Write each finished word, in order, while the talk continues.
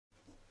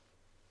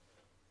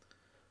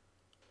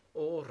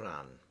o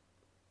Rhan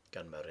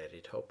gan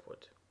Mererid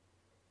Hopwood.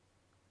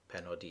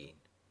 Penod 1.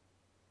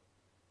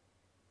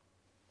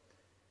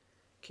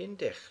 Cyn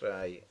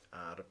dechrau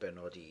ar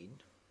benod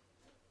 1,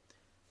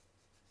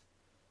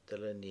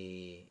 dylen ni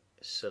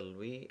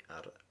sylwi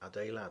ar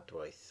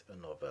Adeiladwaith y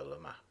nofel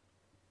yma.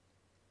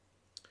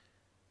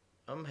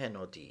 Ym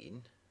mhenod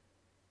 1,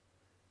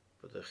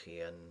 byddwch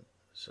chi yn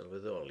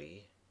sylweddoli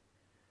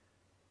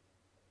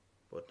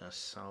bod yna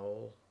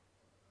sawl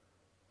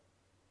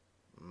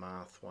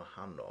math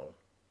wahanol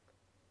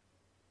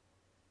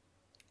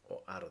o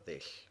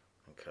arddull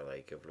yn cael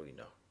ei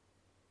gyflwyno.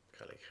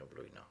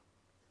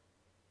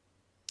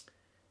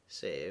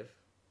 Sef,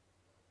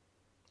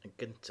 yn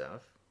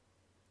gyntaf,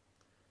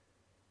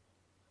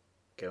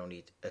 gawn ni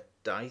y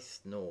daith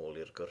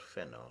nôl i'r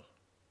gorffennol,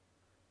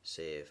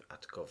 sef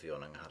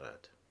atgofion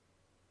Angharad.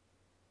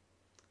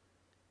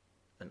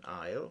 Yn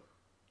ail,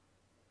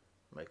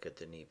 mae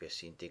gyda ni beth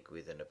sy'n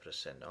digwydd yn y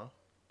presennol,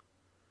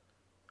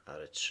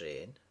 ar y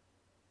trên.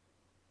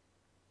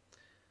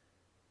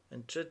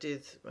 Yn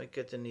drydydd, mae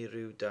gyda ni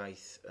rhyw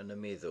daith yn y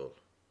meddwl,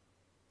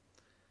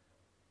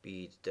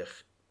 byd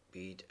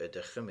y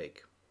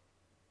dychymyg,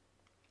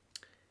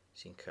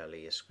 sy'n cael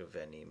ei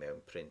ysgrifennu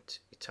mewn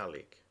print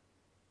italig.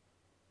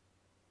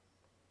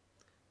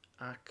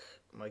 Ac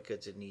mae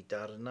gyda ni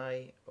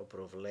darnau o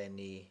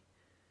broflenni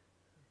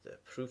the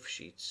proof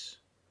sheets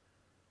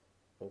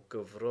o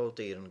gyfrol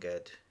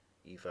deyrnged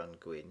Ifan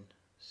Gwyn,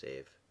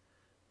 sef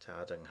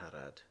Tad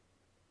Angharad.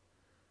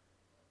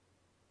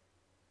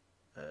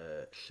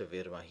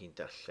 Llyfr mae hi'n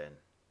darllen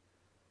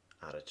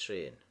ar y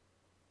trên.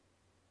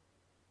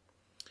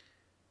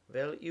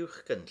 Fel uwch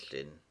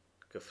gynllun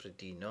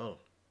gyffredinol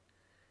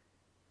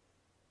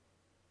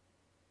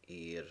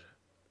i'r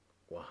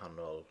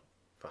gwahanol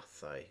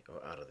fathau o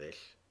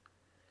arddull,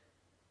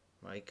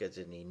 mae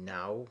gyda ni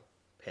 9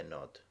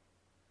 penod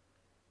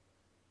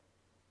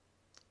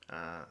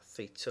a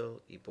theitl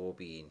i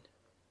bob un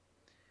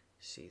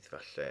sydd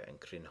falle yn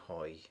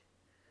crynhoi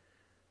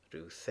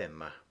rhyw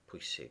thema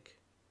pwysig.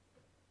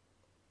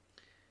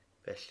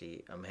 Felly,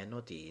 ym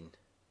mhenod 1,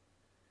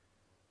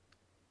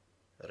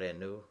 yr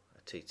enw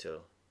a teitl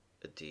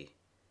ydy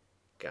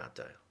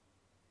Gadael.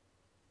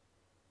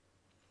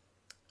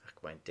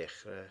 Ac mae'n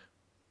dechrau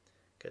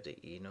gyda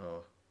un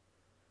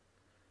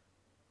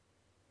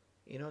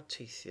o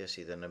teithiau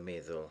sydd yn y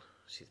meddwl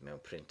sydd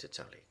mewn print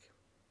italig.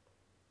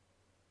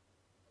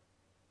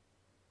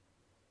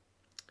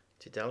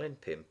 Tudalen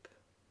 5,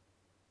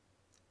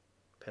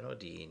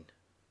 penod 1,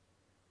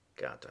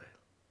 Gadael.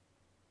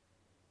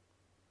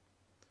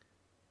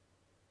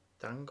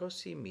 Dangos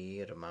i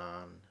mi'r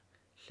man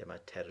lle mae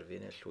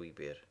terfyn y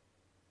llwybr,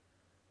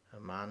 y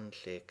man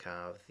lle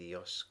caf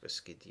ddiosg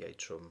fysgidiau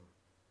trwm,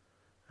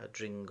 a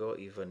dringo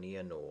i fyny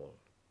yn ôl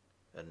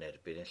yn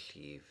erbyn y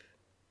llif,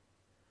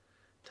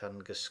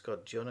 tan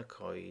gysgodion y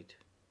coed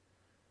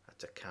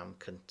at y cam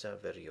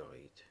cyntaf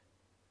erioed,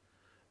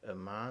 y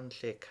man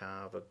lle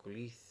caf y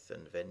gwlith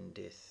yn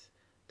fendith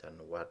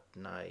dan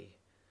wadnau,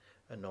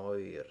 yn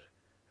oer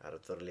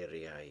ar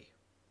ddorluriau,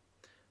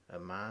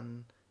 y man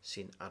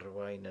sy'n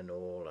arwain yn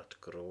ôl at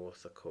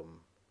groth y cwm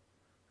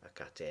ac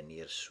at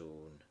enni'r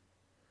sŵn,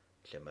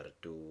 lle mae'r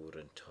dŵr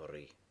yn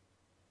torri.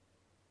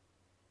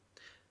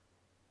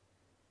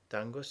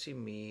 Dangos i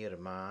mi'r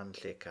man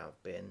lle caf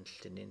ben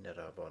llunyn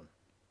yr afon,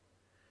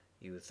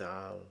 i'w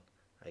ddal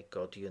a'i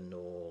godi yn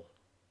ôl,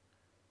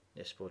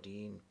 nes bod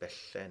un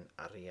bellen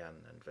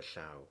arian yn fy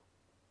llaw,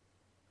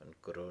 yn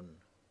grwn,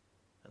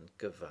 yn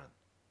gyfan,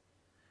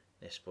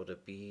 nes bod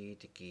y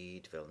byd i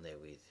gyd fel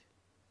newydd,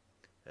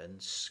 yn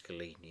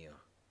sgleinio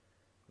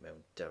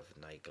mewn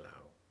dafnau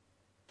glaw.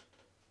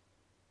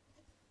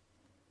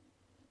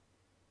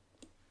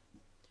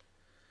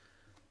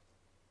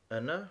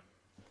 Yna,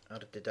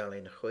 ar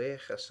dudalen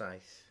 6 a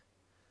 7,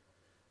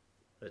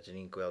 rydyn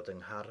ni'n gweld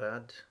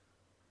Angharad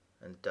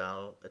yn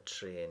dal y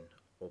trên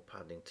o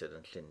Paddington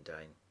yn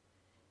Llundain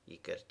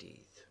i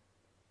Gaerdydd.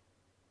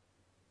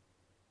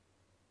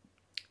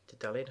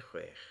 Dudalen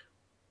 6,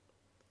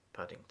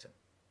 Paddington.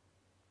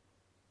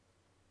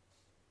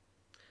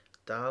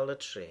 Dal y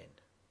trên,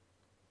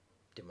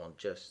 dim ond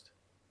just.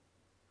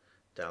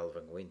 Dal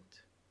fy ngwynt.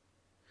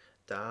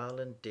 Dal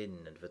yn dyn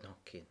yn fy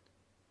nhocyn.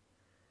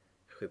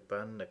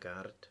 Chwiban y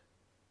gard.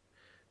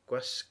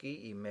 Gwasgu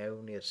i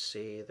mewn i'r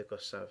sedd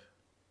agosaf.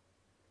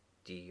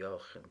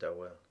 Diolch yn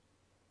dawel.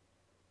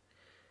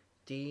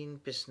 Dyn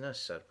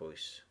busnes ar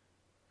bwys.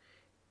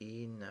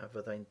 Un a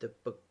fyddai'n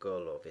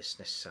debygol o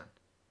fusnesan.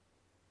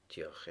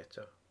 Diolch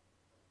eto.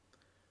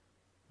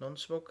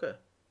 Non-smoker?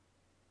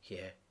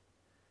 Yeah.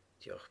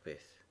 Diolch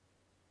byth.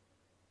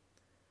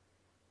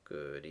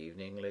 Good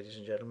evening, ladies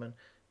and gentlemen.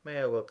 May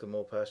I welcome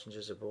all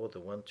passengers aboard the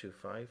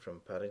 125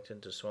 from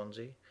Paddington to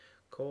Swansea,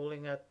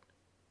 calling at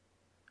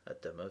a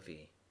dyma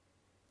fi.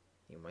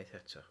 Unwaith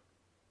eto.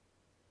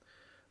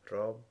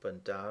 Rob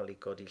yn dal i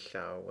godi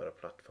llaw ar y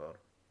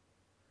platfform.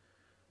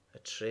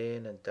 Y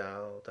trên yn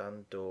dal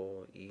dan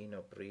do un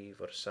o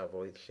brif o'r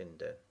safoedd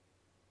Llundain,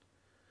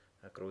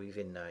 ac rwy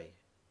finnau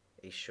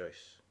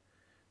eisoes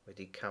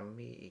wedi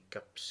camu i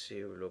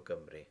gapsiwl o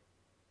Gymru,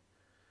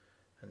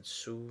 yn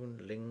sŵn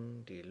ling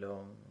di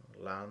long,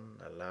 lan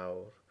a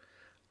lawr,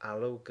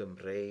 alw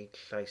Gymreig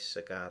llais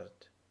y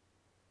gard.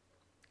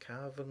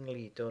 Caf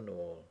ynglido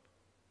nôl,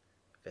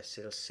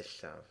 fesul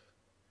sillaf,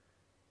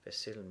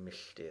 fesul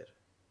milltir,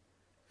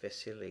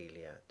 fesul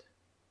eiliad.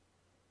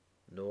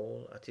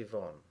 Nôl at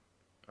Ifon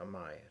a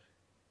Mae'r,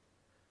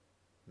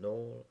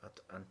 nôl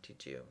at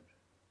Antidiwn,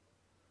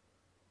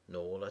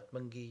 nôl at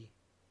Myngi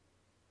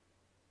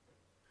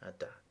a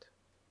Dad.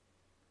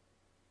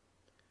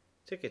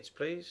 Tickets,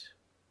 please.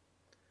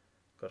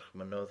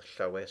 Gorchmynnodd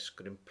llawes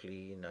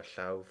grimplin a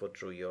llaw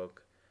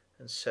fodrwyog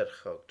yn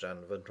serchog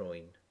dran fy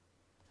nhrwyn.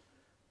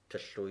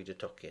 Tyllwyd y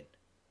tocyn.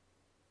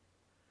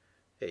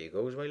 Here you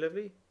goes, my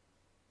lovely.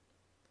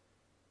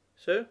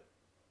 Sir?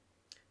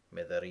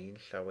 Medda'r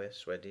un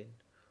llawes wedyn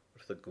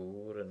wrth y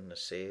gŵr yn y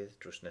sedd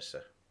drws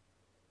nesa.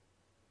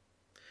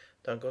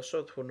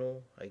 Dangosodd hwnnw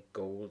ei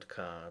gold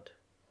card.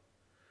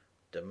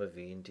 Dyma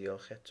fi'n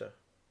diolch eto.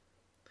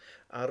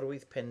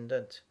 Arwydd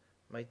pendant,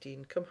 mae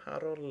dyn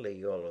cymharol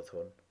leol oedd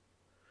hwn.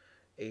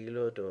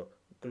 Aelod o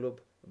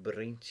glwb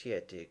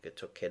breintiedig y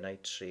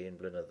tocennau tren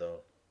blynyddol.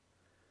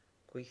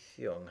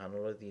 Gweithio yng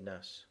nghanol y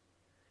ddinas.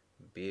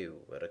 Byw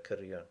ar y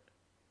cyrion.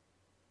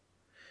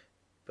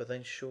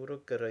 Byddai'n siŵr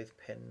o gyrraedd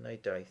pen a'i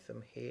daith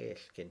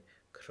ymhell cyn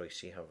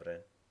croesi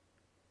hafren.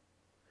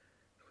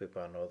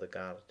 Chwibanodd y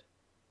gard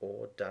o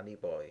dan I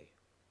boi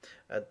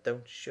a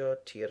dawnsio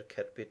tir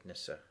cerbyd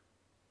nesa.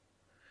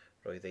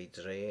 Roedd ei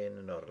dren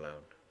yn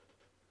orlawn.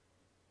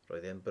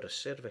 Roedd e'n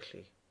brysur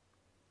felly,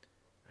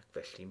 ac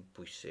felly'n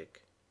bwysig,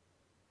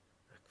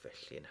 ac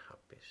felly'n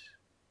hapus.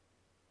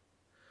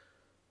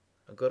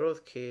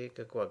 Agorodd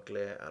ceg y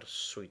gwagle a'r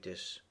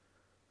swydus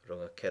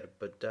rhwng y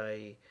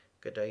cerbydau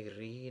gyda'i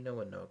rin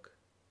awynog.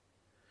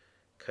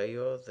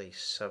 Caiodd ei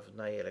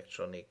safnau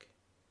electronig.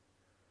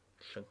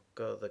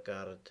 Llyncodd y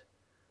gard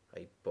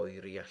a'i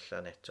boeri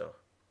allan eto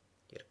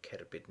i'r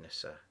cerbyd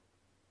nesa.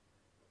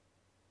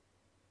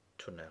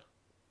 Twnnel.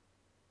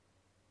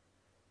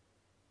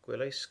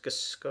 Gwelais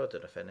gysgod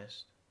yn y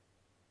ffenest.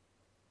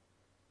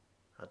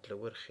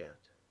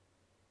 Adlewyrchiad.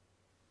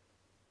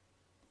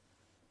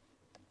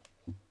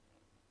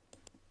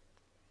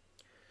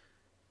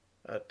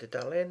 Ar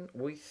dudalen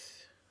 8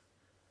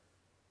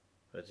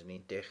 rydyn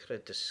ni'n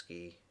dechrau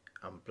dysgu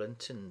am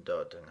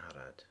blentyndod yng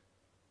Angharad.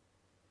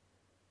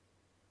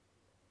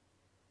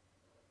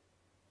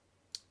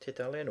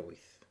 Tudalen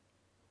 8.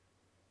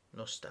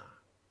 Nos da.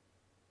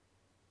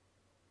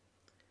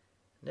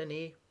 Na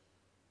ni.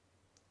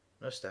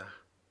 Nos da.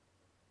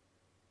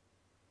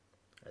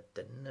 A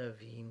dyna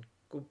fi'n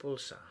gwbl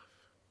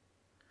saff,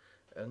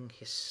 yng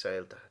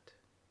nghysail Dad.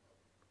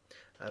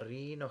 Ar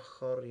un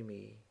ochr I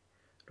mi,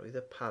 roedd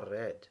y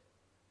pared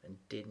yn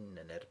dyn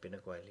yn erbyn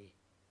y gwely,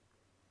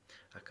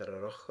 ac ar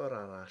yr ochr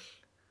arall,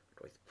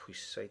 roedd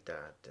pwysau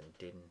Dad yn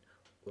dyn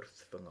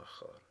wrth fy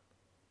ngochor.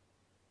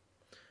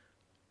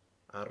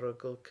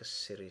 Arogl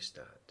cysurus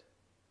Dad.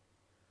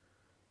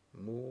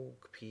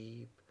 Mwg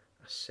pib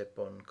a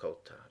sebon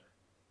coltar.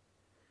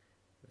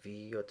 Fi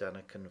o dan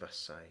y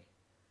cynfasau,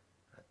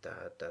 a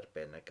Dad ar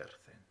ben y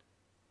garthen.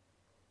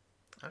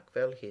 Ac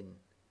fel hyn,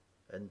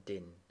 yn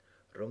dyn,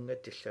 rhwng y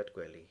dillad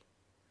gwely,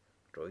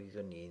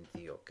 roeddwn ni'n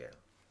ddiogel.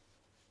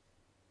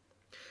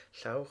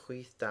 Llaw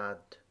chwith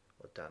Dad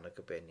o dan y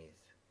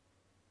gybenydd.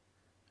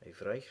 Ei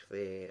fraich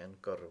dde yn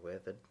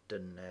gorwedd yn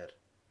dyner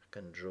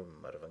ac yn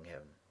drwm ar fy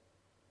nghefn.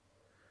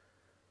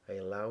 Ei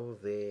law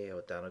dde o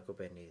dan y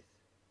gobenydd,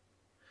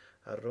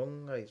 a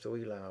rhwng ei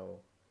ddwy law,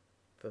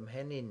 fy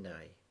mhen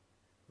innau,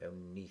 mewn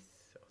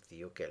nith o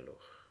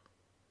ddiogelwch.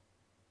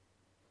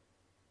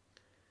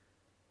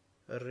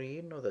 Yr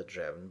un oedd y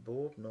drefn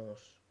bob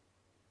nos.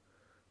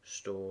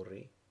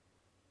 Stori,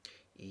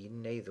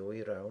 un neu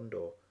ddwy rawnd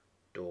o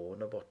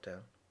dôn y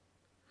botel,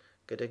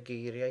 gyda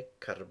geiriau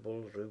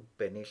carbwl rhyw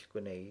bennill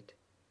gwneud,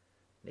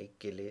 neu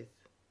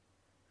gilydd,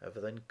 a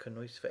fyddai'n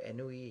cynnwys fy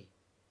enw I.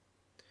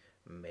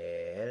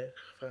 Mae'r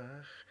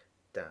fach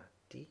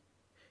dati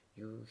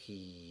yw hi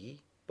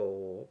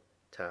bob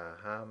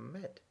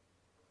tahamed.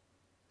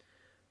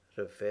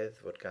 Rhyfedd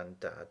fod gan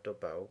Dad o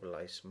bawb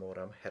lais môr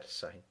am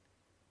hersain.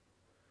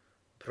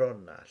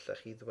 Bron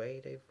allach chi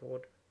ddweud ei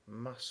fod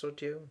mas o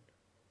diwn.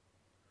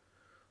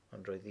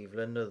 Ond roedd I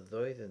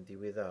flynyddoedd yn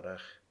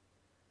ddiweddarach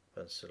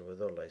pan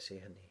sylweddolais I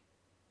hynny.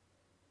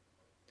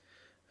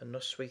 Yn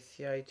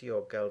nosweithiau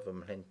diogel fy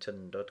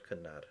mhlentyndod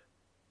cynnar,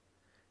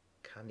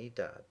 canu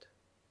Dad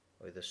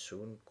oedd y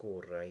sŵn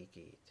gorau I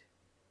gyd.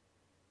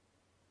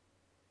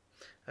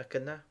 Ac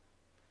yna,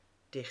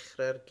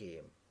 dechrau'r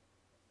gêm.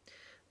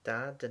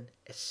 Dad yn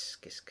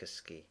esgus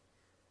cysgu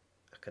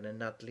ac yn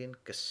anadlu'n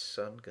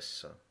gyson.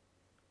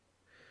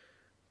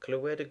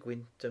 Clywed y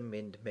gwynt yn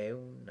mynd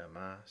mewn a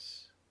mas,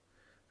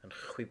 yn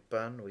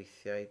chwiban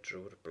weithiau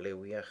drwy'r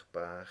blewiach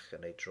bach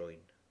yn ei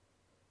drwyn.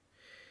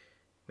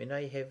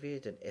 Minnau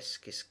hefyd yn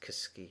esgus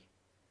cysgu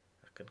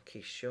ac yn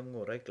ceisio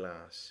ngorau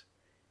glas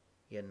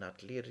I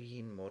anadlu'r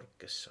un mor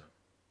gyson.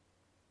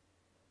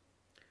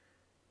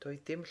 Doedd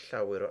dim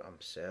llawer o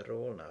amser ar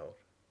ôl nawr.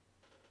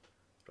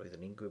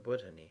 Roeddwn i'n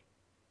gwybod hynny.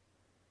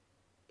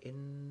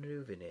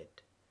 Unrhyw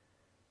funud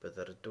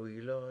Byddai'r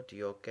dwylo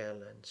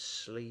diogel yn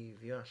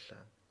sleifio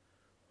allan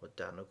o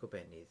dan o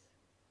gobennydd,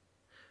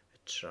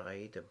 y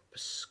traed yn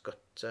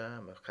pysgota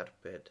am y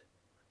carped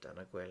o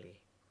dan y gwely,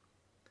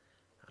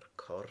 a'r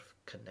corff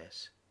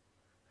cynnes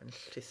yn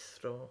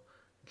llithro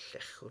yn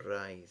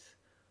llechwraidd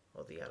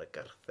oddi ar y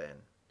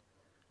garthen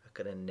ac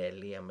yn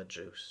anelu am y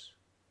drws,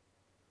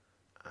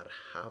 a'r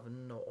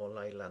hafn o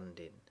olau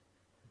landyn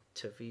yn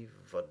tyfu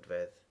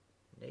fodfedd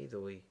neu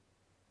ddwy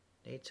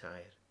neu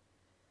tair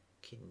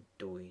cyn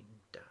dwyn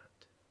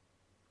dad,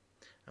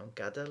 am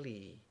gadael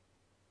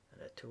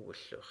yn y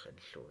tywyllwch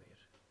yn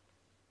llwyr.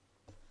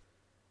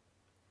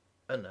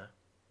 Yna,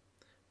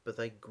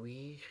 byddai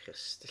gwych y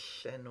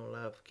stillen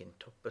olaf cyn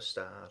top y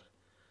star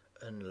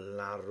yn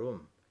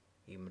larwm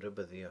i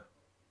mrybyddio.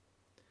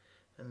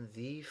 Yn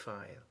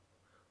ddiffael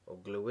o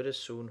glywed y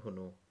sŵn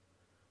hwnnw,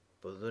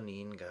 byddwn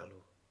ni'n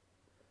galw,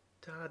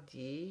 Dad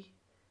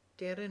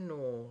der yn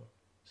ôl,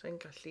 sa'n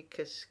gallu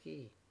cysgu.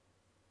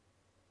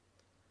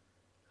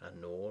 A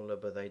nôl y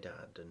byddai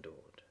dad yn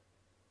dod.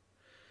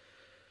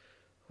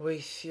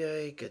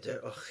 Weithiau gyda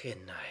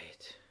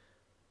ochynnaid.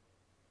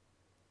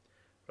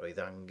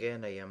 Roedd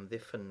angen ei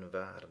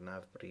amddiffynfa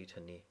arnaf bryd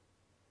hynny,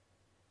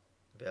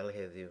 fel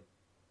heddiw,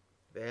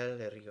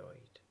 fel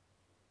erioed.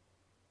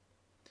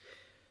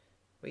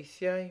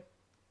 Weithiau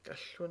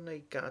gallwn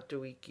ei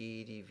gadw i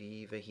gyd i fi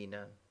fy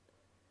hunan,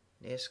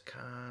 nes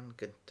can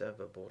gyntaf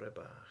y bore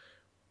bach.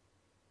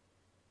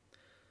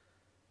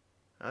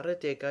 Ar y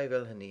degau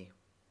fel hynny,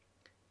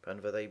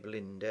 pan fyddai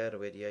blinder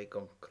wedi ei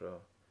goncro,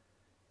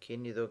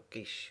 cyn iddo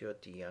geisio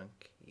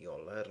dianc i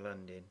olau'r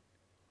landyn,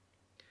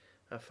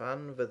 a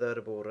phan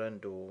fydda'r bore yn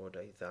dod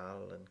a'i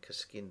ddal yn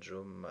cysgu'n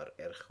drwm ar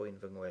erchwyn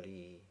fy ngwely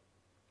i,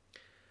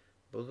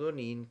 byddwn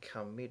ni'n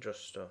camu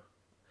drosto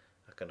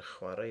ac yn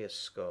chwarae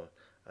ysgol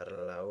ar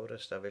lawr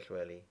y stafell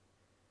wely,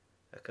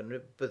 ac yn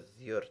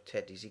rybyddio'r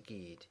tedis i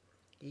gyd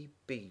i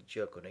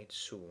beidio gwneud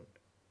sŵn,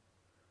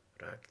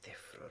 rhag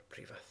ddeffro'r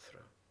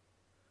prifathro,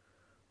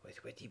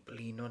 oedd wedi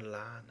blino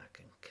lan ac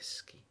yn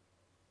cysgu,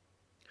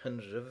 yn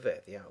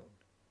rhyfedd iawn,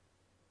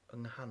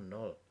 yng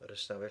nghanol yr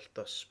ystafell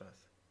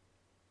dosbarth.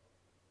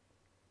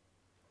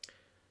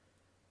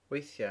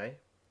 Weithiau,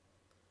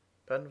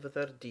 pan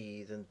fydda'r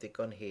dydd yn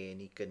ddigon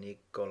hen i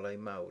gynnig golau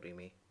mawr i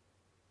mi,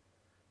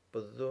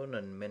 byddwn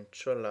yn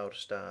mentro lawr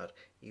star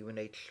i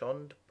wneud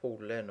llond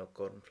powlen o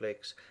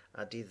cornflakes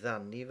a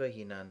diddannu fy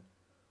hunan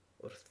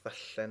wrth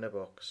ddarllen y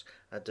bocs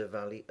a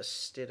dyfalu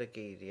ystyr y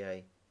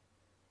geiriau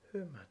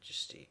Her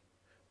Majesty,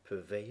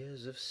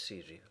 Purveyors of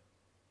Cereal.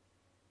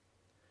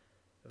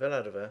 Fel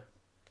arfer,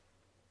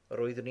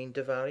 roeddwn ni'n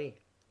dyfalu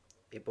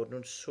eu bod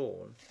nhw'n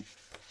sôn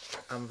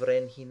am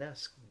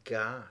frenhinas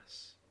gas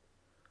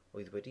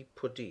oedd wedi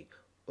pwdi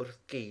wrth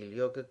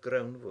geiliog y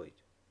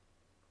grawnfwyd.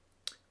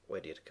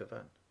 Wedi'r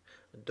cyfan,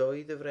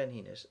 doedd y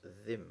frenhines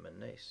ddim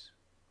yn neis.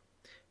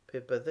 Pe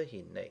bydde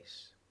hi'n neis,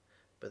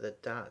 bydde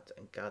dad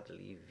yn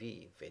gadael i fi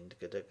fynd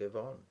gyda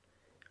gyfon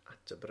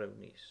at y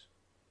brownies.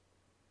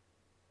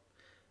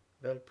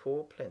 Fel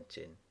pob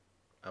plentyn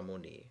am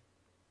wn i,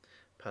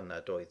 pan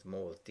nad oedd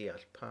modd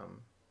deall pam,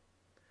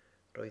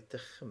 roedd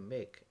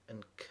dychymyg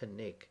yn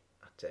cynnig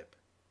ateb.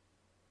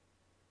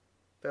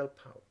 Fel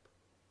pawb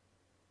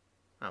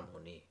am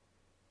wn i.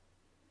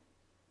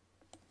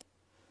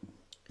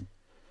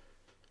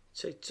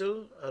 Teitl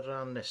y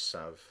rhan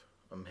nesaf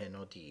ym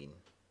mhenod 1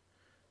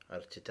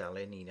 ar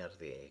tudalen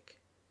 11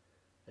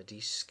 ydy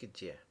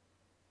sgidiau.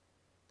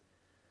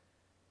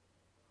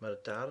 Mae'r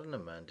darn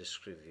yma yn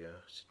disgrifio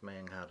sut Mae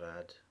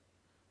Angharad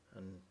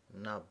yn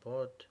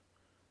nabod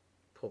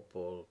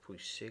pobl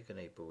pwysig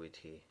yn ei bywyd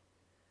hi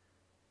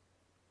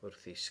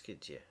wrth ei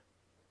sgidiau.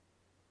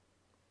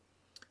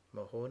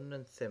 Mae hwn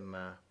yn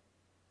thema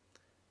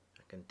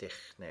ac yn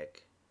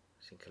dechneg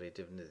sy'n cael ei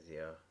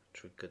defnyddio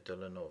trwy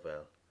gydol y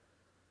nofel,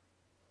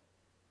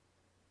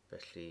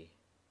 felly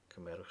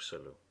cymerwch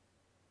sylw.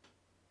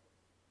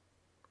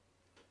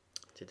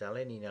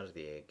 Tudalen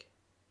 11,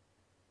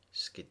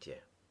 sgidiau.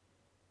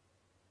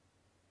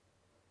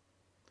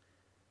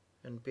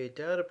 Yn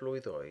 4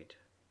 blwydd oed,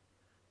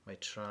 mae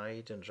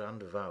traed yn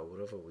rhan fawr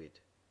o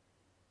fywyd.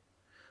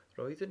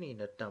 Roeddwn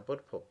ni'n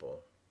adnabod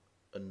pobl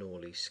yn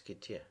ôl i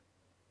sgidiau.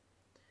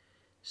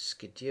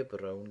 Sgidiau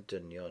brown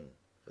dynion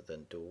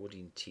fydda'n dod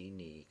i'n tŷ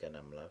ni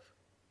gan amlaf.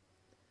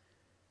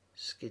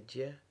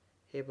 Sgidiau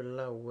heb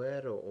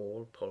lawer o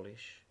ôl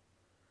polish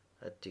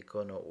a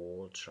digon o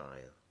ôl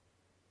trael.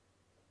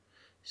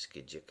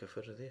 Sgidiau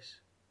cyffyrddus,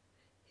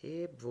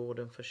 heb fod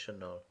yn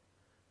ffasiynol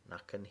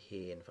nac yn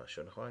hen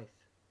ffasiwn chwaith.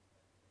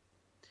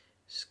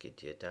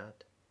 Sgidiau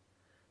dad,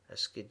 a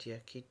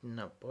sgidiau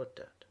cydnabod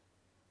dad,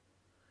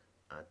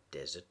 a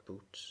desert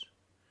boots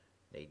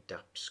neu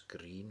daps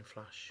green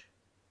flash.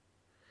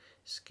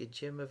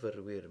 Sgidiau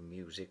myfyrwyr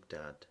music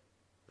dad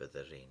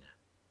fydda reina.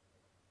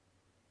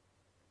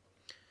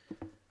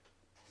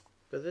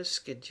 Bydde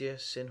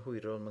sgidiau sy'n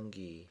hwyrol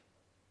myngu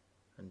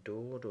yn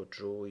dod o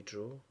dro i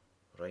dro,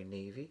 rai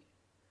neifi,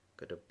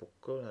 gyda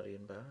bwcl ar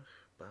un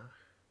bach,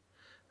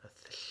 a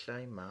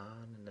thyllau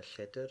man yn y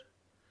lledr,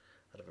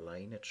 ar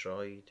flaen y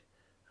troed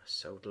a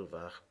sawdl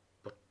fach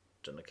bwt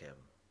yn y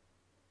cefn.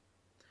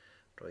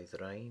 Roedd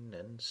Rhan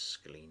yn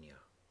sgleinio,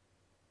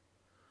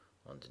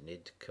 ond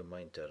nid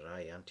cymaint y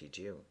rhai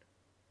anti-diwn.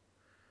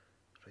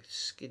 Roedd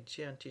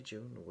sgidiau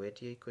anti-diwn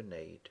wedi eu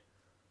gwneud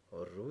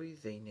o rwy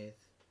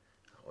ddeunydd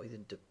a oedd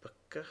yn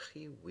debycach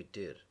i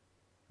wydr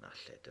na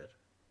lledr.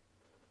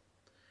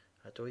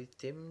 A doedd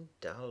dim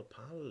dal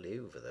pa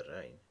liw fydd y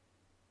rhain.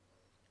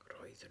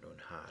 Roedden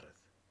nhw'n hardd,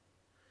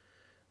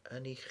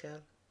 yn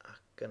uchel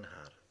ac yn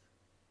hardd.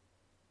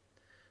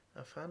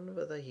 A phan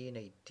fydda hi'n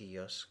ei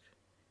diosg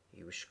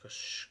i wisgo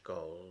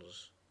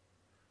sgols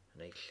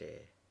yn ei lle,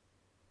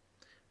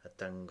 a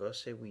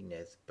dangos ei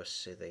wynedd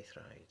bysydd ei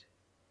thraed,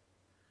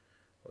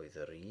 oedd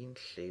yr un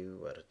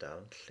lliw ar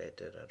daln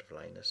lledr ar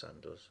flaen y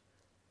sandals,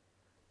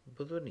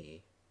 byddwn ni,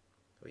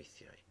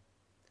 weithiau,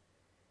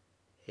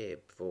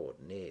 heb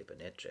fod neb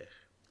yn edrych,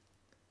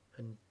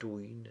 yn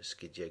dwyn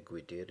ysgidiau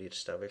gwydr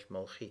i'r stafell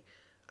molchi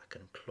ac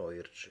yn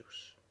cloi'r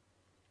drws.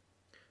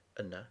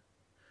 Yna,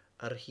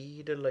 ar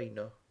hyd y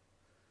leino,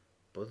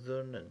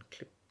 byddwn yn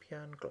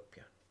clipian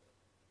glopian.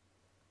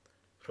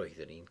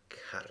 Roeddwn ni'n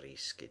caru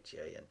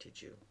sgidiau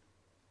anti-diwn.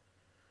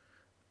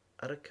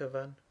 Ar y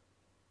cyfan,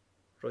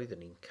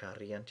 roeddwn ni'n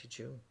caru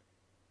anti-diwn.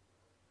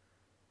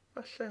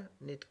 Falle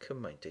nid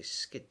cymaint ei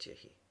sgidiau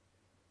hi.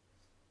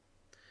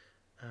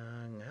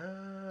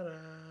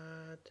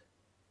 Angharad.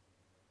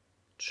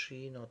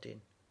 3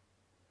 nodyn.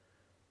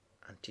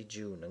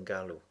 Anti-diwn yn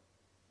galw.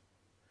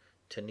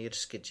 Tynnu'r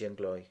sgidiau'n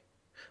gloi,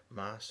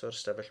 mas o'r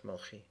stafell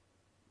molchi.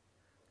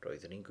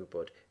 Roeddwn ni'n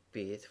gwybod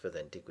beth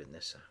fyddai'n digwydd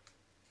nesaf.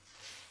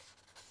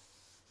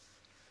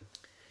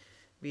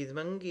 Bydd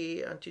myngu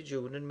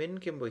anti-diwn yn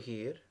mynd cyn bwy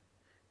hir,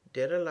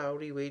 der y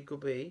lawr i weid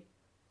gwbeu.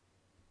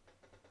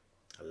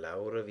 A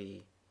lawr y fi,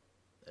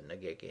 yn y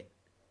gegin,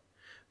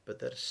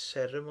 byddai'r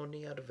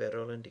seremoni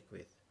arferol yn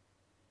digwydd.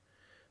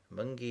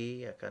 Myngu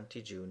ac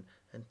anti-diwn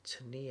yn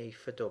tynnu ei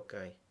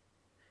ffydogau,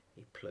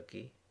 ei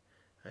plygu,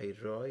 a'i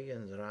roi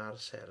yn rar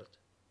seld.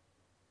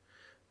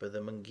 Bydde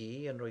myngu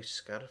yn rhoi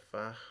sgarff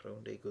fach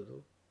rownd ei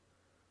gwddw,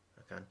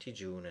 ac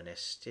anti-diwn yn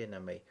estyn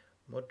am ei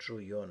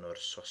modrwyon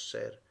o'r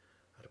soser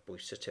ar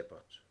bwys y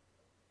tebot.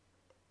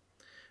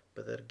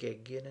 Bydde'r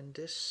gegin yn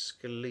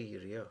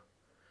disgleirio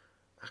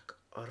ac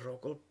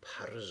orogl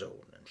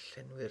parzown yn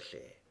llenwi'r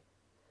lle.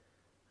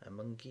 A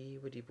myngu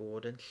wedi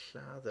bod yn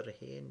lladd yr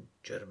hen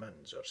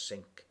Germans o'r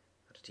sinc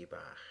ar tŷ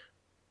bach.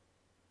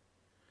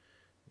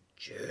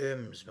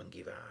 Germs,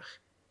 myngu fach,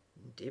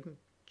 dim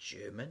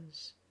Germans,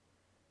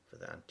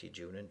 fydde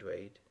anti-diwn yn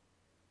dweud,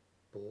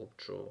 bob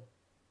tro.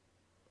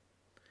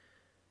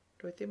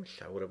 Doedd dim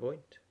llawer y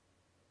bwynt,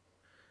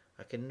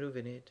 ac unrhyw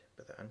funud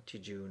bydde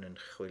anti-diwn yn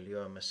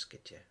chwilio am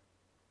ysgidiau.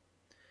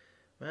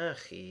 Ma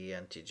chi,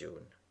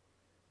 anti-diwn,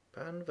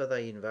 pan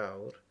fydda i'n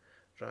fawr,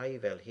 rhai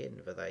fel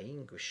hyn fydda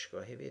i'n gwisgo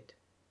hefyd.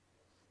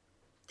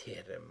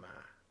 Ter yma.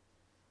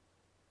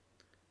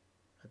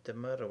 A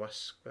dyma'r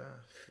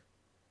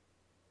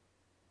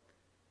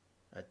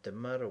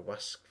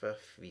wasgfa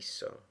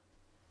ffisol,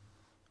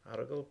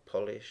 arogl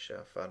polish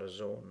a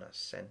pharazôn a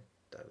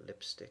sent a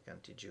lipstick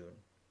anti-diwn,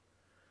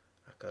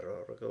 ac ar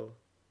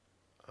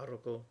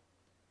arogl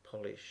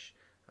polish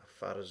a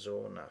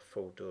pharazôn a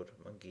ffowdwr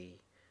myngu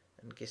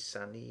yn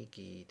gusanu i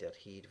gyd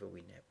ar hyd fy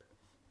wyneb.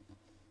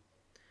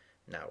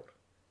 Nawr,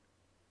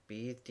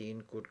 bydd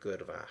di'n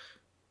gwdgwr fach.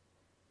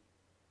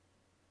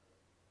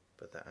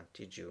 Bydda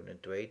anti-diwn yn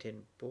dweud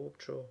hyn bob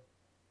tro,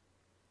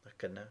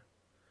 ac yna,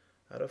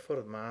 ar y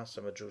ffordd mas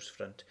am y drws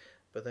ffrynt,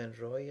 byddai'n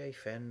rhoi ei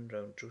ffen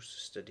rownd drws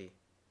y stydi.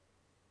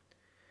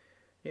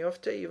 Ni off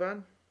te,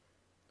 Ifan?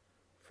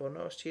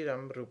 Ffono os ti'r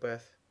am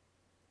rhywbeth.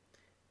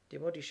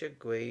 Dim ond eisiau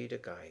gweud y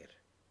gair.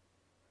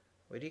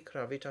 Wedi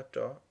crafu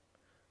tato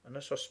yn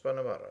y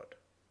sosban y barod.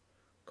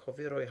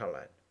 Cofi roi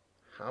halen.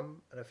 Ham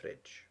yn y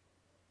ffridge.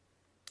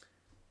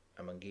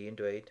 A myngu yn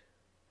dweud,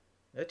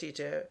 na ti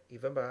te,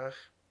 Ifan bach,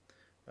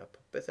 mae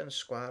popeth yn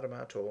sgwar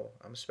yma to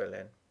am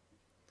sbelen.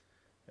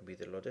 A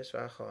bydd y lodys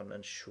fach hon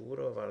yn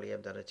siŵr o falu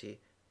amdano ti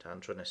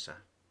tan tro nesa.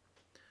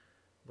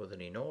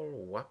 Byddwn ni'n ôl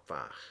wap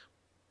fach.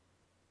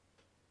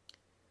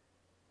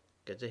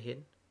 Gyda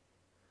hyn,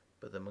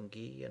 bydda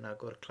myngu yn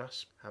agor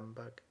clasp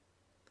handbag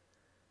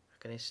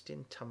ac yn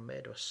estyn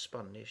tamed o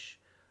Spanish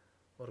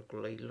o'r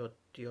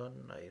gwleilodion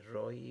a'i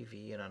roi i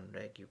fi yn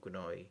anreg i'w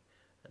gnoi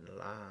yn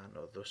lan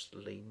o ddwst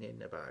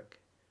leinyn y bag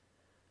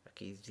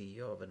ac i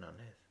ddio fy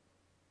nanedd.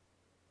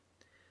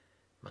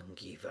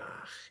 Myngu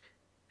fach,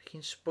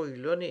 chi'n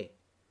sbwylio ni,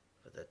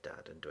 fydda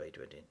dad yn dweud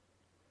wedyn,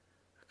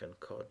 ac yn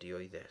codi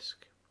o'i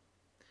ddesg.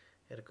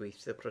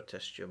 Gweithio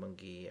protestio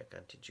myngu ac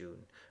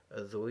anti-diwn,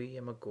 y ddwy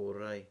am y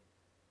gorau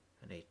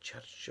yn ei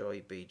chartio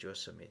i beidio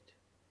symud.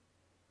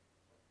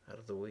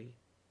 A'r ddwy,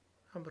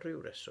 am ryw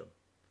reswm,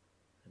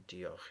 yn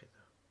diolch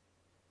iddo.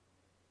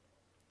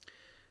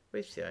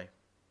 Weithiau,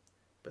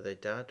 byddai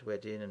dad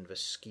wedyn yn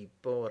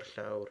fysgubo o'r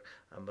llawr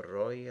am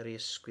roi ar ei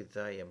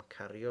ysgwyddau am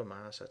cario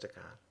mas at y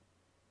car.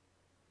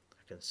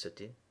 Ac yn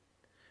sydyn,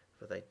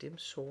 fyddai dim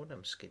sôn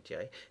am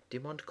sgidiau,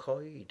 dim ond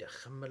coed a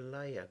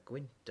chymylau a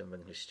gwynt yn fy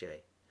nghlustiau,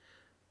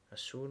 a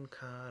sŵn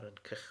car yn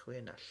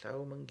cychwyn a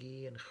llaw myngu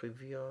yn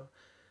chwifio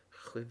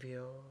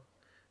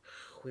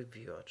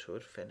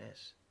trwy'r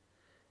ffenes,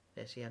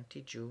 nes i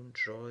Aunty June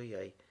droi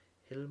a'i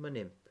hilm yn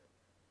imp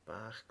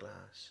bach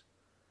glas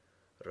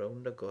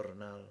rownd y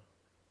gornal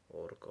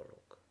o'r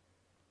golwg.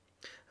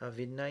 A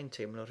finnau'n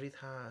teimlo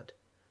rhyddhad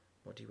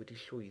mod i wedi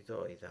llwyddo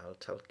i ddal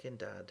talcyn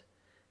dad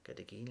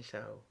gydag un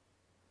llaw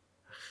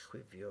a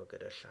chwifio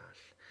gyda'r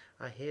llall,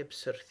 a heb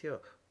syrthio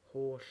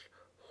holl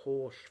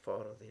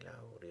ffordd i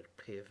lawr i'r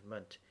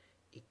pavement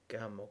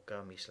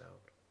 20 mis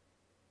lawr.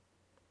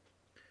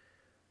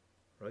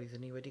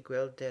 Roeddwn i wedi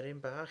gweld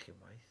deryn bach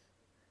unwaith,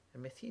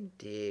 yn methu'n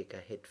 10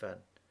 a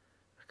hedfan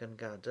ac yn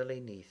gadael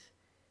ei nyth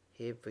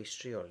heb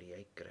feistrioli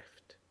ei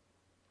grefft,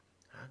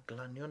 a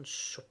glanion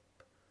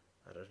swp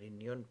ar yr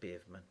union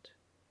pavement.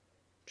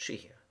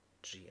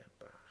 Drian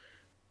bach.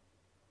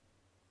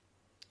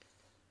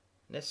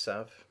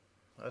 Nesaf,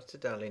 ar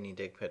tudalen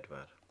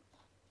 14.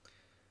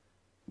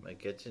 Mae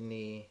gyda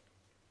ni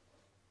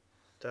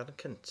darn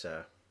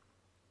cyntaf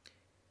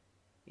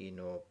un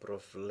o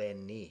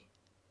broflenni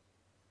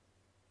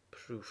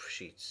proof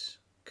sheets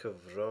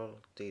cyfrol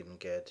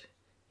deyrnged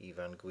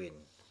Ifan Gwyn.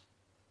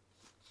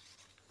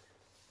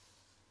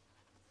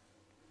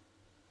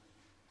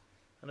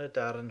 Yn y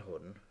darn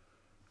hwn,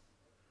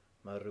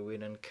 mae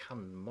rhywun yn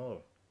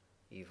canmol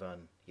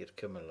Ifan i'r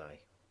cymylau.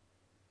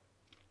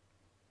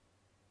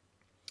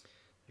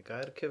 Y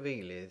gair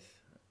cyfeilydd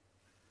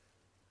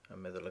yn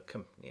meddwl y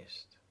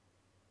cymnist.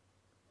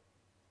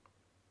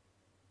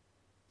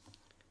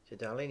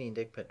 Tudalen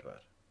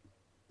 14.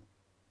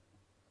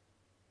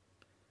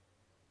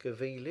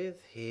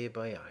 Gyfeilydd heb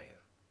ei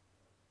ail,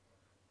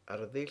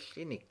 arddull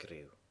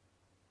unigryw,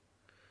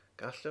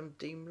 gall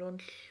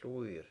ymdeimlo'n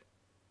llwyr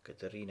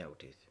gyda'r un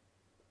awdydd.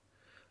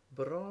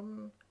 Bron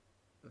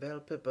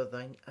fel pe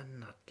byddai'n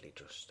anadlu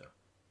drosto,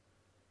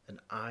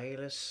 yn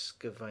ail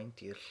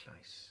ysgyfaint i'r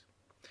llais,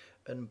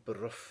 yn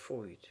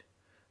broffwyd,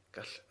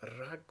 gall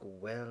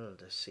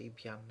ragweld y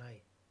seibiannau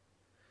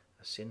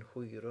a sy'n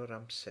hwyro'r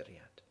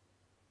amseriad.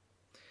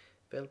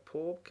 Fel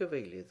pob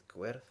cyfeilydd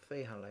gwerth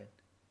ei halen,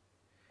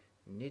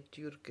 nid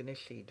yw'r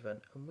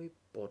gynulleidfa'n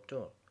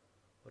ymwybodol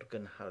o'r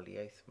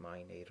gynhaliaeth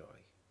mae'n ei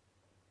roi.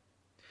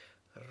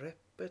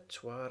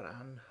 Repertoire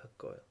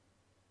anhygoel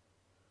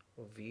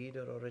o fyd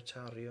yr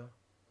oratorio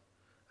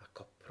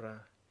ac opera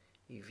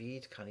i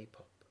fyd canu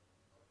pop,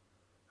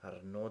 a'r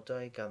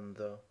nodau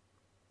ganddo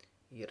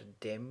i'r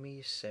demi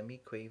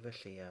semi-cweif y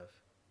lleiaf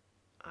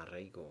ar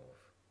ei gof.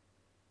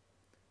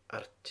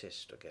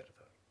 Artist o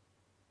gerddor.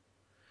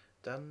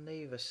 Dan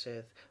ei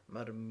fysedd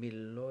mae'r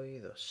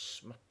miloedd o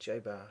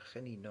smotiau bach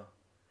yn uno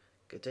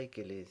gyda'i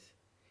gilydd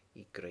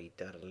i greu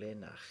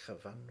darlun a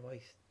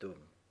chyfanwaith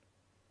dwm.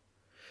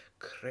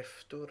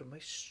 Crefftwr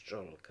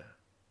meistrolga.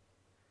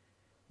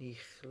 Ni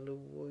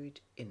chlywyd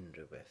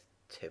unrhyw beth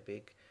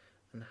tebyg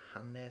yn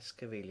hanes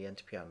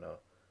cyfeiliant piano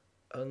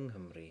yng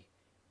Nghymru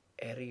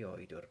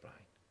erioed o'r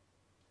blaen.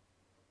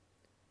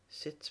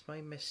 Sut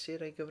mae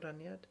mesur ei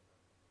gyfraniad?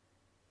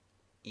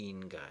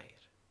 Un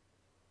gair.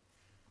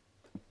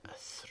 Y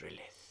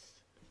thrylydd.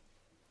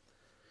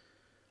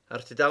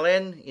 Ar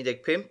tudalen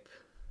 15,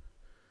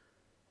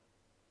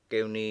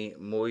 gewn ni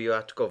mwy o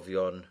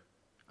atgofion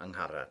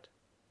Angharad.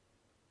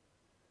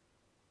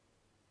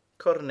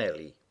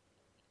 Corneli.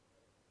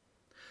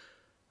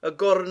 Y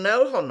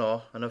gornel honno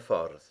yn y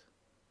ffordd,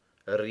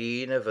 yr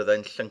un y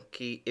fyddai'n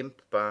llyncu imp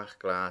bach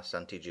glas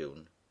Aunty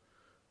June,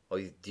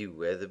 oedd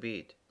diwedd y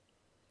byd.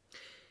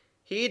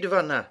 Hyd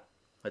fanna,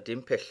 a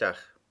dim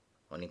pellach,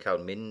 o'n i'n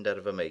cael mynd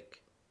ar fy meic,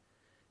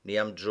 ni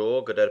am dro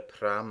gyda'r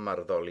pram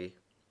ar ddoli,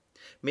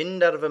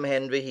 mynd ar fy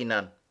mhen fy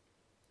hunan.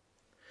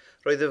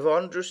 Roedd y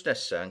fon drws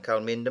nesa yn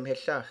cael mynd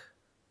ymhellach,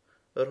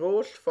 yr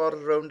holl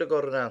ffordd rownd y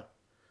gornel,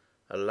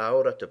 a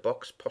lawr at y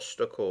bocs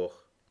posto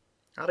coch,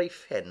 ar ei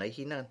phen ei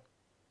hunan.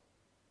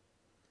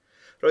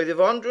 Roedd y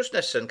fon drws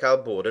nesa yn cael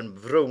bod yn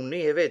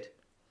frowni hefyd,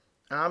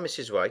 a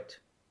Mrs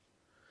White.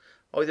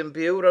 Oedd yn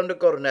byw rownd y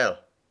gornel,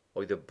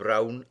 oedd y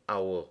brown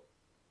owl.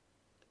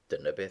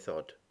 Dyna beth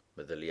od,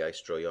 meddyliau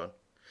straeon,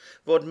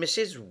 fod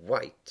Mrs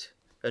White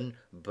yn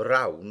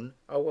brown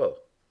owl.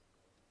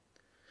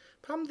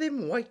 Pam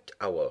ddim white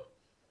owl?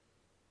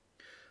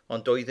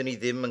 Ond oeddwn i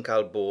ddim yn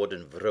cael bod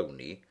yn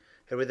frowni,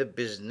 herwydd y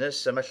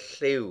busnes am y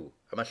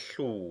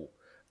llw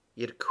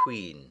i'r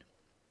Queen,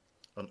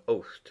 an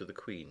oath to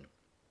the Queen.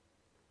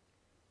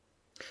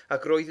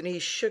 Ac roeddwn i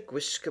eisiau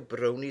gwisg y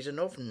brownies yn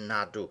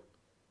ofnadw.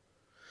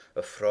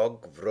 Y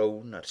ffrog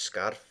frown a'r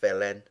sgarff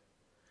felen,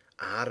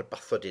 a'r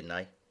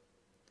bathodinau.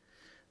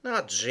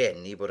 Na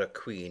dreni bod y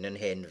Queen yn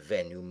hen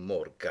fenyw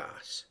mor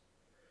gas.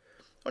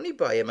 Ond i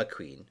bai am y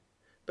Queen,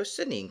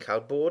 bysen ni'n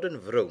cael bod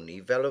yn frowni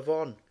fel y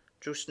fon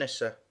drws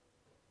nesa.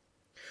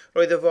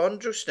 Roedd y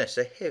fon drws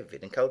nesa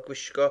hefyd yn cael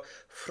gwisgo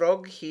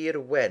ffrog hir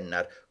wen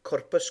ar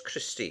Corpus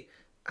Christi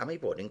am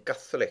ei bod yn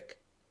Gatholic.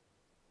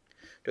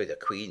 Doedd y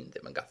Queen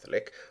ddim yn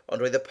Gatholic,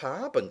 ond roedd y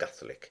pab yn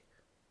Gatholic.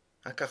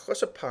 Ac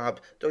achos y pab,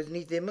 doeddwn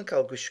ni ddim yn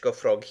cael gwisgo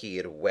ffrog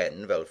hir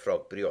wen fel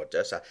ffrog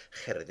briodas a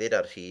cherdded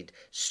ar hyd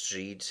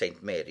stryd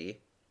St Mary,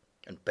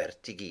 yn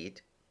bert i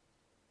gyd.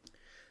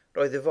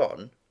 Roedd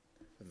Yvonne,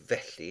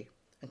 felly,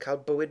 yn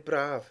cael bywyd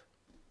braf.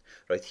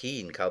 Roedd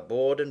hi'n cael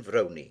bod yn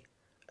frawni,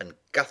 yn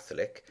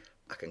Gatholic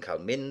ac yn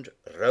cael mynd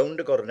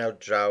rownd y gornel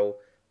draw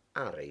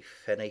ar ei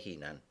phen ei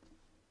hunan.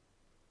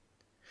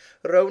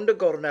 Rownd y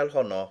gornel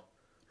honno,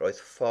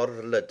 roedd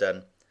ffordd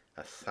lydan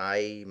a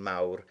thai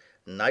mawr,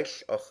 naill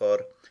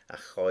ochr a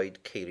choed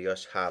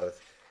ceirios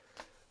hardd,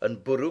 yn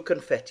bwrw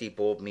confetti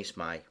bob mis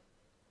Mae.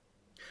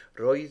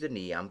 Roeddwn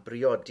ni am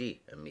briodi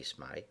ym mis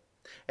Mae,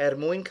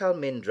 mwyn cael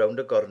mynd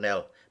rownd y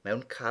gornel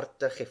mewn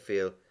cart a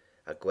cheffyl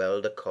a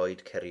gweld y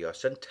coed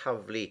cerios yn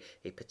taflu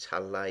eu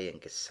petalau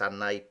yn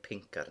gysanau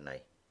pinc arnau.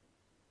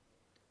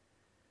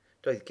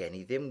 Doedd gen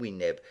I ddim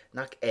wyneb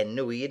nac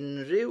enw I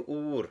unrhyw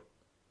ŵr,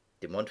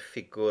 dim ond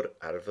ffigwr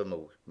ar fy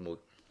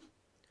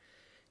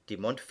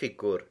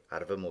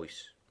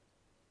mwys.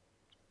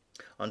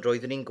 Ond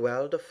roeddwn i'n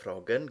gweld y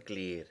ffrog yn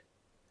glir.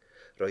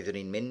 Roeddwn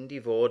i'n mynd I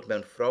fod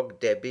mewn ffrog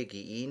debyg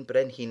I un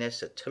brenhines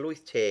y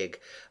tylwyth teg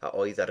a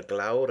oedd ar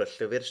glawr y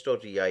llyfr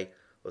storiau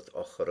wrth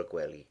ochr y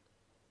gwely.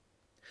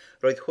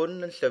 Roedd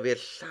hwn yn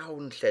llyfr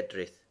llawn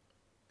lledrith.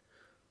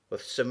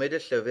 Wrth symud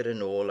y llyfr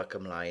yn ôl ac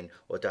ymlaen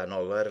o dan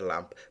olau'r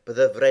lamp,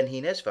 bydde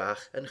frenhines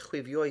fach yn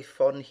chwifio ei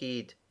ffon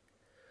hyd,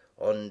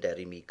 ond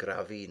I mi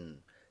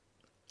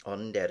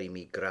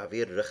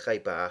grafu'r rychau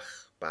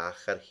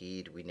bach ar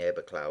hyd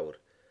wyneb y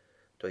clawr,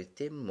 doedd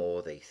dim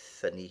modd ei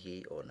thynnu hi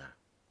o'na.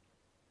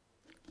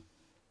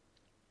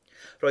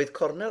 Roedd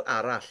cornel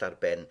arall ar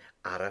ben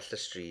arall y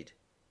stryd.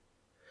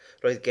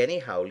 Roedd gen I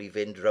hawl I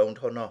fynd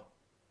rownd honno.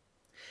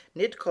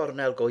 Nid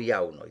cornel go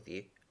iawn oedd hi,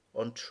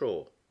 ond tro.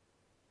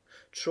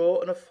 Tro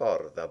yn y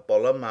ffordd a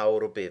bola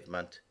mawr o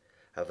befmant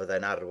a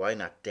fyddai'n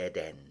arwain at dead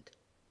end.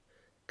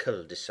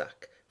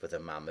 Cul-de-sac fydde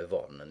mam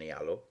Yvonne yn ei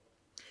alw.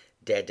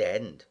 Dead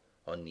end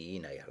o'n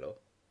ni'n ei alw.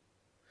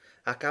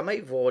 Ac am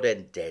ei fod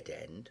e'n dead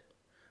end,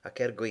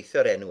 ac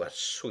gweithio'r enw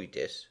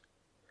arswydus,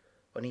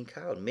 o'n i'n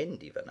cael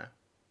mynd I fyna.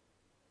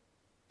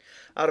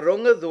 A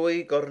rwng y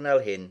ddwy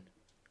gornel hyn,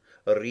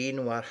 yr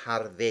un war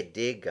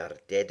harddedig ar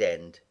dead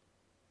end,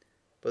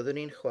 byddwn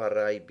ni'n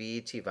chwarae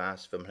byd tu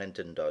fas fy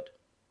mhlentyndod.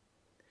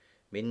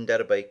 Mynd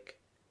ar beic,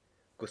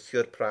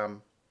 gwthio'r pram,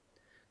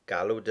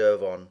 galw dy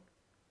Yvonne,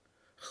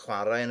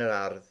 chwarae yn yr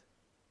ardd,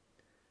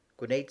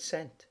 gwneud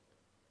sent.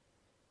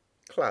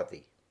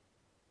 Claddu.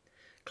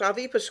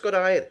 Claddu pysgod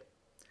aur,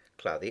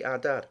 claddu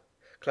adar,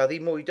 claddu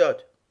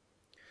mwydod.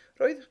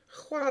 Roedd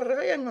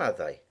chwarae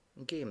yngladdau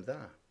yn gêm dda.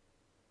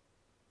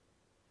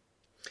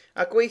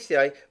 Ac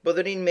weithiau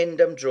byddwn ni'n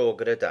mynd am dro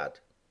gyda dad.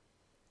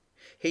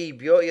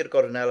 Heibio i'r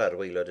gornel ar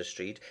waelod y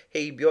stryd,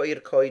 heibio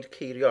i'r coed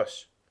ceirios,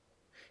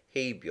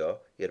 heibio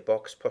i'r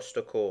bocs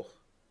posto coch,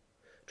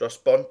 dros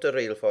bont y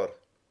reilffordd,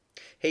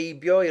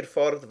 heibio i'r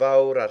ffordd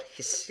fawr a'r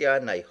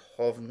hisian a'i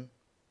hofn,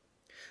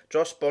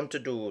 dros bont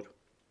y dŵr,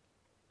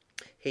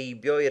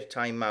 heibio i'r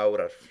tai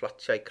mawr a'r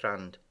fflatiau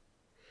crand,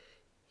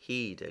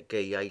 hyd y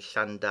geiau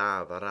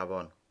Llandaf ar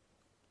afon.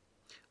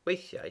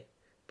 Weithiau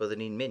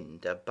byddwn ni'n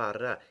mynd a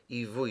bara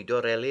I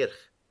fwydo'r elyrch.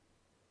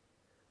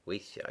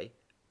 Weithiau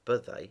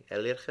byddai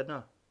elyrch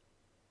yno.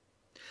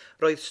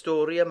 Roedd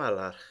stori y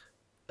malarch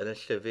yn y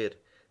llyfr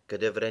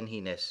gyda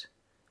frenhines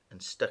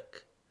yn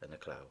styc yn y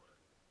clawr.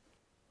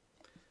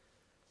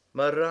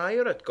 Mae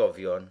rhai o'r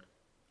atgofion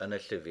yn y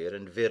llyfr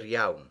yn fyr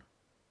iawn.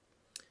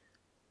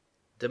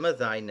 Dyma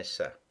ddau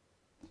nesa,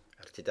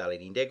 ar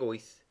tudalen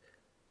 18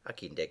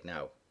 ac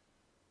 19,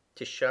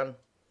 Tisian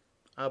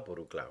a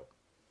bwrw glaw.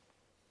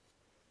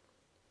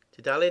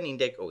 Tudalen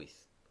 18,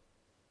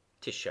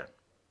 Tisian.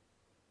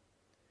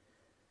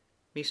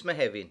 Mis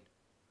Mehefin,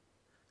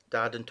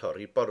 dad yn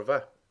torri'r borfa.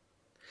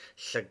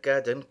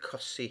 Llygad yn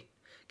cosi,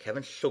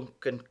 cefn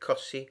llwnc yn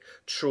cosi,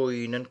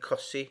 trwyn yn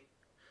cosi,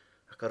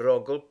 ac ar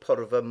ogl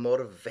porfa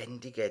mor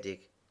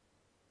fendigedig.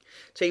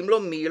 Teimlo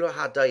mil o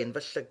hadau yn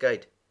fy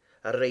llygaid,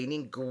 a rein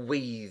i'n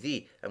gweiddi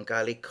am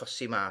gael ei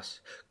cosi mas.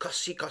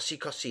 Cosi, cosi,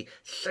 cosi,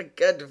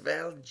 llygad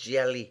fel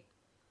jeli.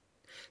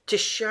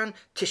 Tisian,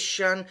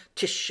 tisian,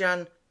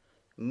 tisian,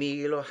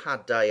 mil o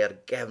hadau ar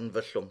gefn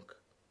fy llwnc.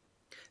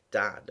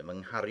 Dad yn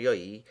manghario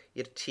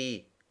i'r tŷ.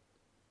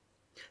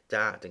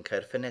 Dad yn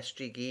cael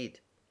ffenestri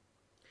gyd.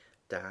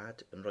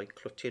 Dad yn rhoi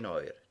clwtyn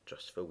oer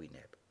dros fy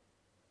wyneb.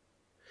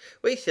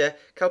 Weithiau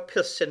cael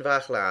pilsen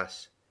fach las,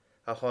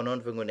 a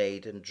honno'n fy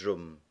ngwneud yn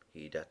drwm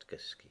hyd at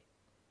gysgu.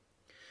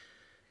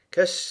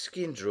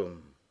 Cysgu'n drwm,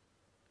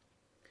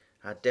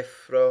 a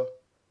deffro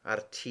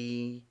ar tŷ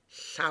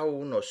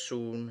llawn o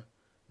sŵn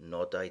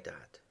nodau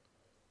dad.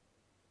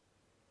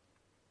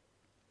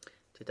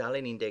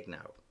 Tudalen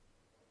 19,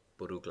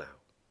 bwrw glaw.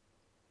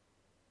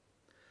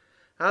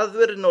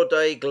 Addwyr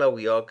nodau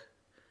glawiog,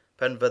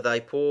 pan fyddai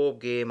pob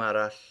gêm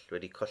arall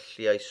wedi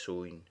colli ei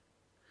sŵn.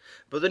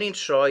 Byddwn ni'n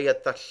troi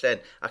at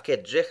ddarllen ac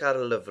edrych ar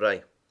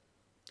lyfrau.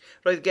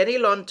 Roedd gen I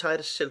lond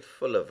tair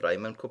silff o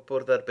lyfrau mewn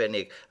cwpwrdd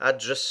arbennig, a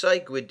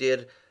drysau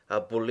gwydyr a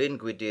bwlyn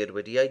gwydyr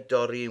wedi ei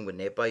dorri yn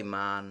wynebau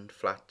man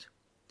fflat.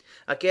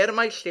 Ac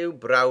mai lliw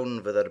brawn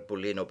fydda'r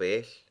bwlyn o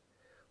bell,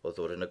 o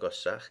ddod yn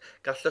agosach,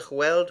 gallwch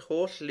weld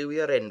holl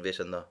liwiau'r enfys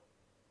ynddo.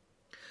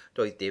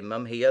 Doedd dim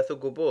amheuaeth o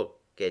gwbl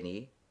gen I,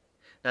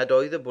 nad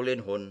oedd y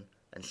bwlyn hwn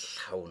yn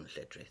llawn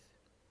lledrith.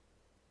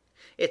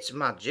 It's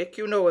magic,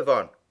 you know,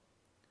 Yvonne.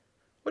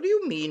 What do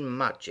you mean,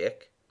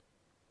 magic?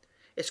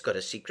 It's got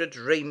a secret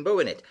rainbow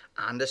in it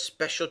and a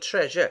special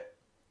treasure.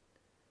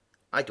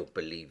 I don't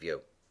believe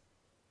you.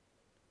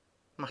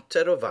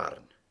 Mater o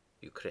farn,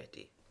 yw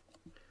credu.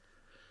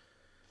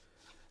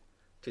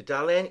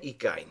 Tudalen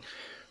 20.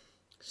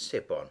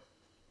 Sebon.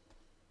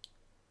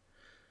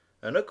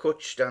 Yn y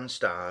cwtsh dan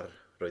star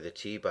roedd y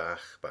tŷ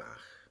bach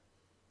bach.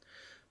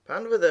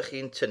 Pan fyddech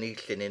chi'n tynnu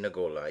llinyn y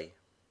golau,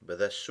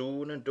 bydde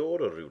sŵn yn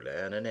dod o rywle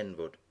yn yn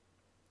enfwd.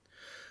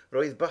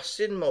 Roedd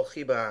basin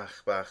molchi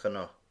bach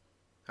yno,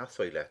 a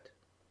thoilet.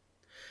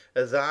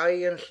 Y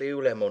ddau yn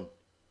lliw lemon.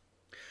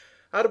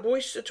 Ar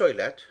bwys y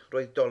toilet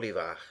roedd doli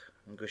fach,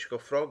 yn gwisgo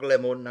ffrog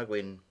lemon a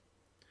gwyn,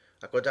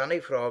 ac o dan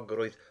ei ffrog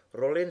roedd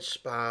rolyn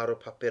sbar o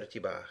papur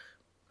tŷ bach.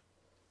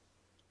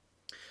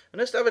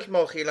 Yn ystafell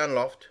molchi lan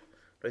loft,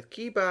 roedd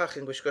ci bach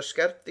yn gwisgo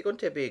sgert ddigon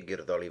tebyg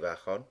i'r ddoli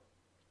fach hon,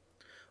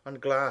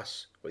 ond glas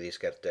oedd ei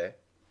sgertau,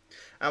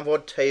 am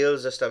fod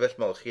teils ystafell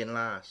molchi yn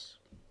las.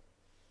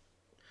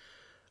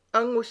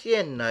 Yng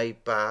ngwythiennau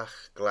bach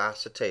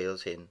glas y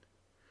teils hyn,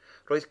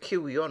 roedd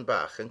ciwion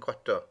bach yn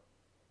cwato.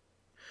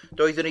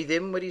 Doeddwn i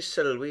ddim wedi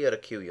sylwi ar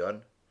y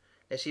ciwion,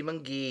 nes i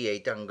myngu ei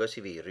dangos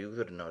i fi rhyw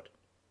ddiwrnod.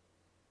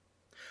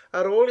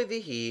 Ar ôl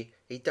iddi hi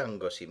ei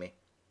dangos i mi,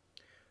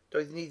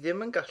 doeddwn i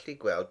ddim yn gallu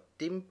gweld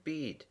dim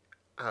byd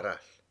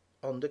arall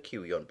ond y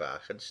ciwion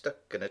bach yn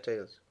styc yn y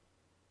teils.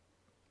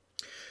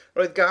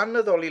 Roedd gan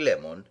y ddoli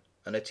lemon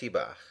yn y tŷ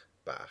bach,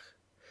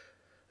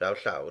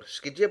 lawr llawr,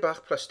 sgidiau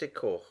bach plastig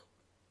coch.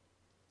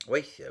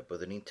 Weithiau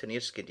byddwn ni'n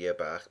tynnu'r sgidiau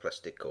bach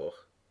plastig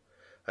coch,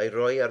 a'i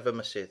roi ar fy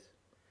mysydd,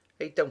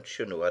 ei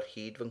dawnsio nhw ar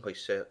hyd fy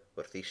nghoesau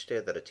wrth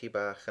eistedd ar y tŷ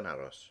bach yn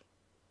aros.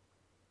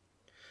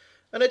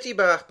 Yn y tŷ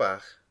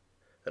bach,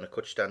 yn y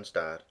cwtsh dan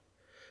star,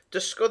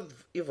 dysgodd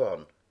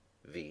Yvonne,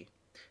 fi,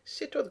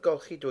 sut oedd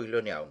golchi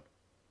dwylo'n iawn.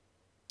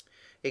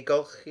 Ei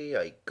golchi,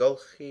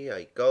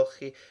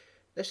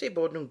 nes ei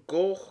bod nhw'n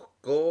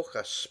goch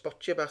a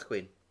sbotiau bach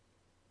gwyn.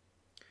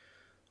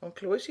 Ond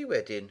clywais i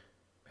wedyn,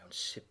 mewn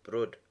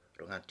sibrwd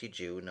rhwng Aunty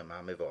June a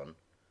mam Yvonne,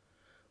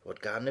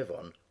 fod gan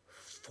Yvonne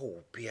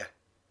ffobia.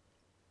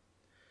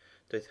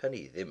 Doedd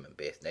hynny ddim yn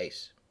beth neis.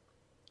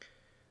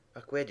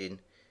 Ac wedyn,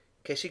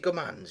 ces i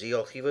gomands i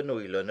olchi fy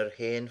nwylo yn yr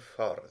hen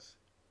ffordd.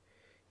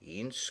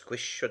 Un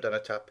sgwish o dan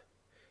y tap,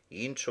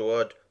 un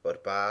trwod o'r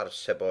bar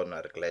sebon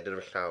ar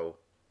gledr fy llaw,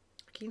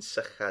 ac un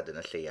sychad yn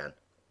y lleian.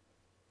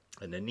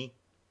 Yn ni.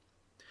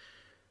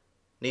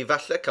 Neu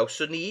falle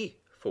cawson ni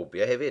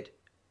ffobia hefyd.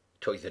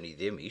 Doeddwn i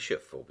ddim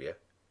eisiau ffobia.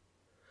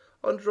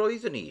 Ond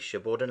roeddwn i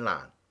eisiau bod yn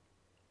lan.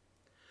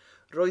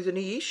 Roeddwn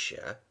i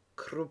eisiau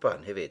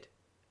crwban hefyd,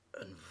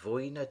 yn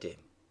fwy na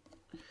dim.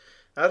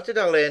 Ar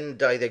tudalen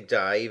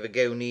 22 fe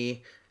gewn ni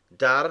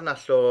darn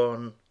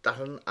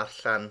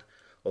allan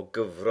o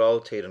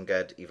gyfrol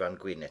teyrnged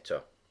Ifan Gwyn eto.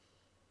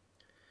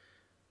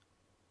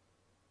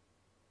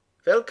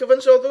 Fel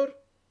cyfansoddwr,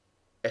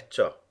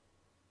 eto,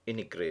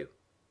 unigryw.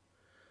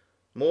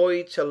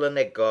 Mwy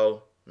telynegol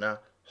na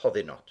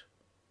hoddinot.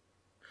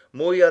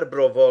 Mwy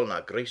arbrofol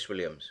na Grace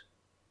Williams.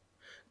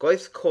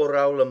 Gwaith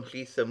corawl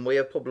ymhlith y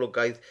mwyaf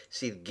poblogaidd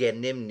sydd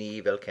gennym ni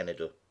fel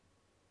cenedl.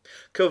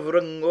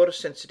 Cyfryngwr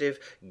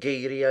sensitif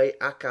geiriau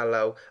ac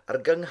alaw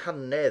ar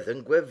gynghanedd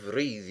yn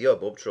gwefreiddio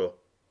bob tro.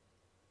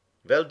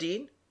 Fel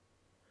dyn,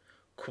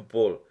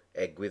 cwbl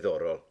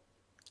egwyddorol,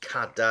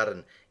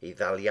 cadarn ei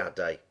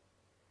ddaliadau,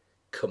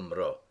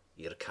 Cymro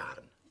i'r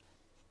carn.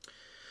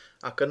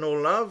 Ac yn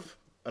olaf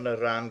yn y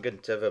rhan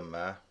gyntaf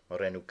yma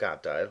o'r enw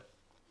Gadael,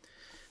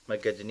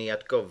 mae gyda ni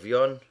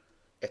atgofion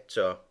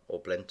eto o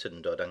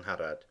blentyndod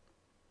Angharad.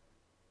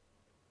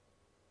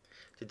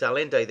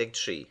 Tudalen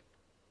 23.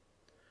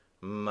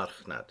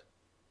 Marchnad.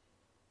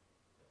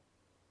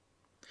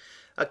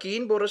 Ac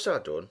un bore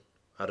Sadwrn,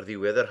 ar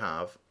ddiwedd yr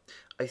haf,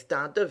 aeth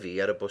dad a fi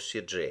ar y bws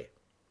i'r dre.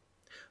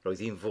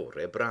 Roedd hi'n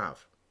fore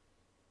braf.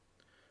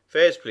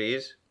 Fares,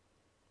 please.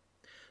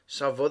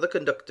 Safodd y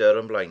conductor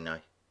yn blaenau.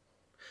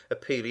 Y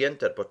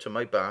peiriant ar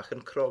botymau bach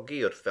yn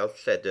crogi wrth fel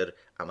lledr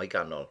am ei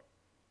ganol.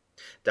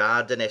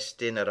 Dad yn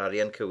estyn yr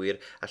arian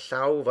cywir a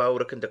llaw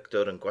fawr y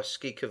conductor yn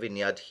gwasgu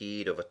cyfuniad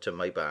hyd o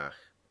botymau bach.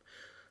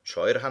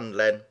 Troi'r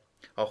handlen,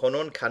 a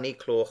hwnnw'n canu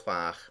cloch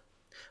fach,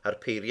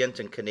 a'r peiriant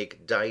yn cynnig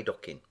 2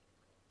 docyn.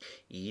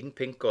 Un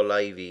pinc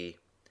olau i fi,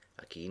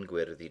 ac un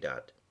gwyrdd i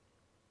dad.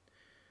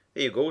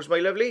 There you goes,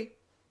 my lovely.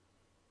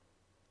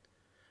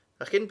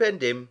 A chyn pen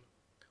dim,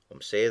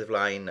 sedd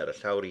flaen ar y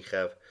llawr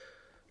uchaf,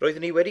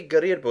 roeddwn ni wedi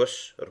gyrru'r bws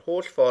yr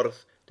holl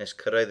ffordd nes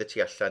cyrraedd y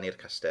tu allan i'r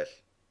castell,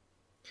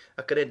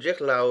 ac yn edrych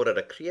lawr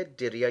ar y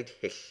creaduriaid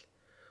hyll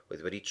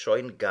oedd wedi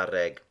troi'n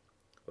garreg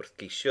wrth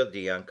geisio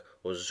ddianc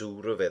o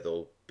zŵr o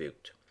feddwl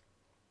biwt.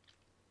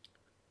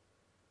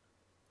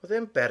 Oedd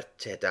e'n bert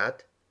te,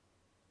 dad?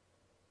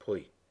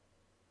 Pwy?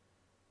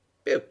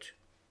 Biwt.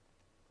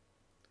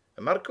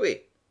 Y marcwi?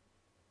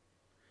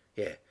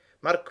 Ie,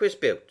 marcwys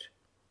biwt.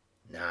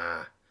 Na,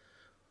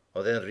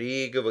 oedd e'n rhy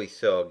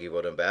gyfoethog i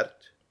fod yn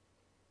bert.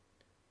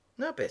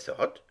 Na beth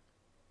od.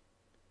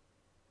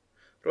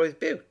 Roedd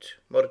Biwt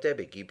mor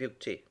debyg i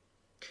Beauty.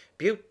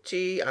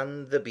 Beauty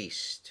and the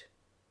Beast.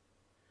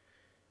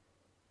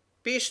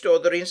 Beast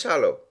oedd yr un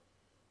salw.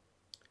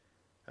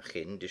 A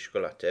chyn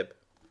disgwyl ateb.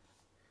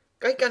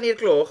 Gai ganu'r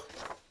gloch?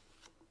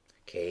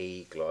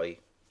 Cei gloi.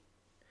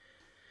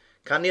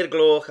 Canu'r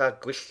gloch a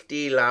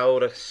gwyllti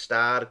lawr y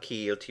star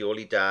cil tu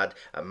ôl I dad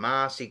a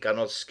mas I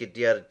ganol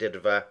sgidiau'r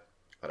dirfa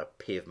ar y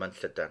pefman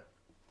llydan.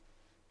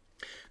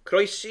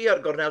 Croesi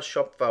ar gornel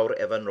siop fawr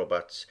Evan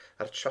Roberts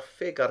a'r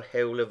traffig ar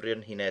hewl y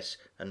frenhines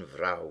yn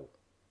fraw.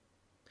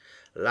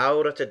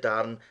 Lawr at y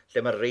darn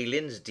lle mae'r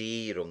reilins di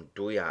rhwng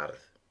dwy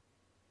ardd.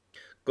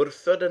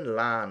 Gwrthod yn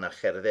lan a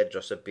cherdded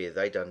dros y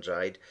beddau dan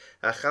draed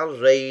a chael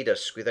reid ar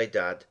sgwyddau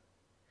dad.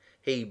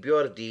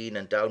 Heibio'r dyn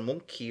yn dal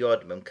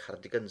mwnciod mewn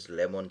cardigans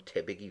lemon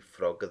tebyg I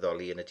ffrog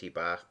yddoli yn y tŷ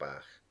bach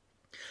bach.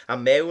 A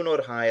mewn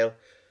o'r hael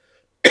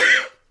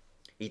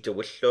I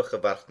dywyllwch y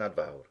farchnad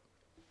fawr.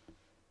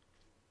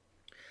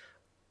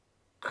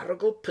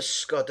 Arogl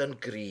pysgod yn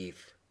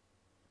gryf.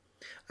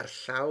 A'r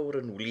llawr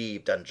yn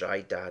wlyb dan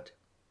draed dad.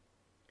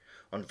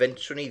 Ond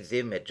fentrwn I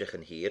ddim edrych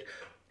yn hir,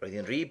 roedd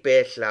hi'n rhy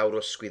bell lawr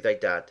o sgwyddau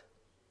dad.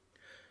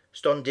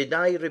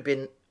 Stondinau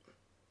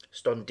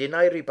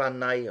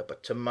ribannau o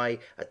batymau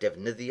a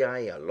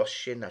defnyddiau a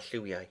losyn a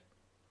lliwiau.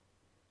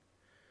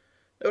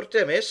 Nawr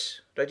Demis,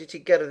 rhaid I ti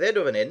gerdded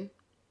o fan hyn.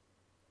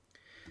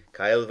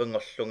 Cael fy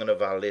ngollwng yn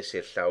ofalus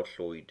i'r llaw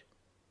llwyd.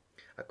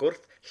 Ac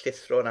wrth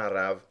llithro'n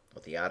araf,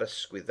 oedd hi ar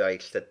ysgwyddau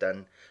llydan,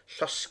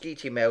 llosgi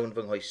ti mewn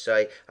fy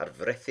nghoesau a'r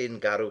frethyn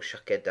garw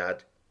siaced dad.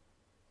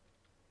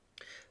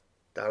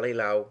 Dal ei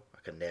law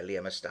ac yn nelu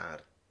am y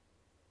star.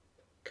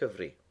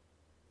 Cyfri.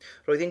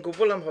 Roedd hi'n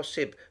gwbl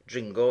amhosib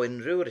dringo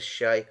unrhyw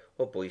risiau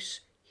o bwys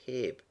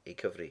heb ei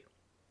cyfri.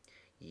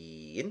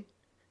 1,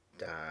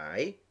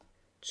 2,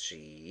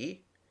 3,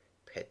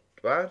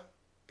 4,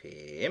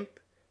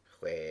 5,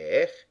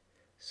 6,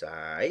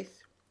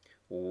 7,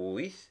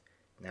 8,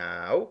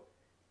 9,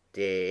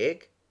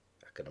 10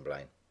 ac yn y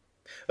blaen.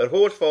 Yr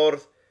holl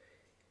ffordd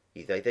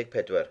I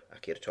 24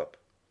 ac i'r top.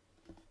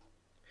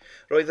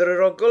 Roedd yr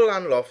orogl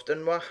anlofft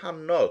yn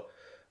wahanol,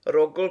 yr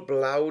ogl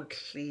blawd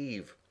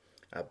llif,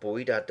 a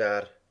bwyd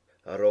adar,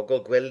 yr ogl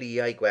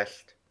gwelyau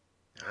gwellt,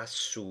 a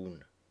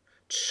sŵn,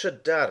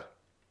 trydar.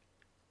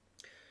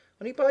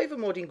 O'n I bai fy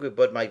mod i'n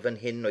gwybod mai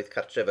fan hyn oedd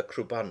cartref y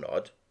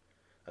crwbanod,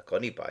 ac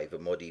o'n I bai fy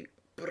mod I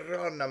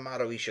bron am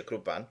marw eisiau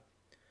crwban.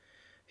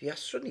 Fi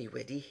asron ni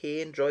wedi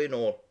hen droi yn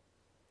ôl.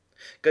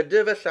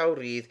 Gyda fy llaw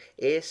rydd,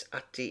 es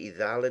ati I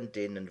ddal yn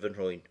dyn yn fy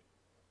nhrwyn,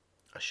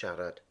 a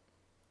siarad.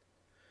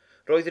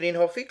 Roeddwn i'n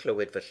hoffi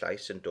clywed fy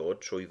llais yn dod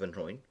trwy fy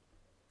nhrwyn.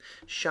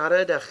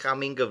 Siarad a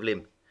chamu'n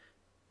gyflym,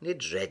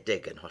 nid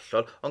redeg yn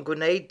hollol, ond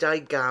gwneud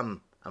 2 gam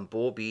am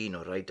bob un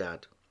o'r rhai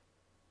dad.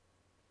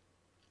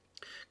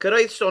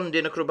 Cyrraedd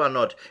stondin y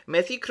crwbanod,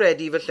 methu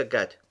credu fy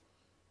llygad.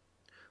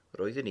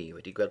 Roeddwn I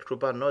wedi gweld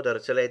crwbanod ar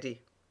y teledu.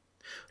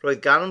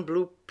 Roedd gan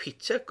Blue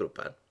Peter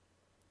grwban.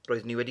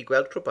 Roeddwn I wedi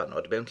gweld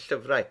crwbanod mewn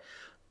llyfrau,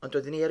 ond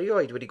oeddwn I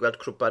erioed wedi gweld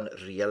crwban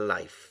real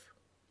life.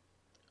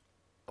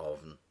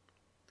 Ofn.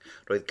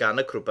 Roedd gan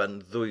y crwban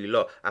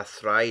ddwylo a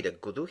thraed a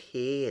gwddw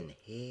hen.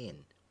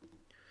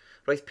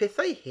 Roedd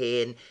pethau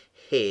hen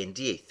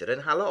dieithr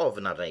yn hala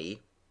ofn arna I.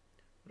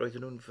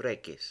 Roedden nhw'n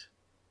fregus.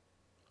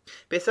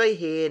 Pethau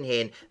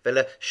hen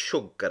fel y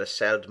siwg ar y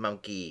seld mewn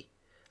gi,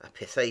 a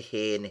pethau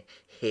hen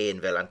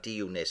fel Aunty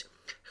Eunice,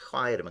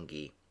 chwaer mewn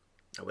gi.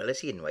 A weles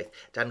I unwaith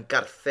dan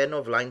garffen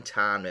o flaen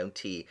tân mewn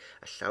tŷ,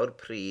 a llawr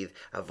pridd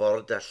a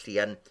ford a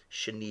llian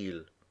chenil,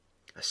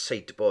 a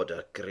seidbod a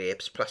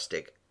grapes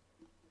plastig.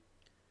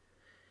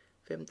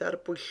 Fe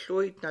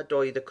ymdarbwyllwyd nad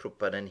oedd y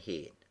crwban yn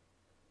hen.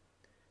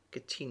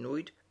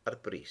 Gytunwyd ar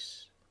bris.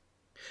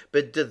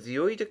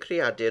 Bedyddiwyd y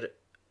creadur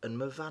yn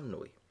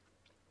myfanwy.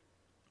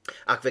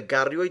 Ac fe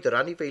gariwyd yr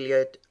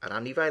anifeiliaid a'r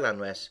anifail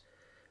anwes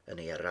yn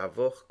ei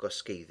arafwch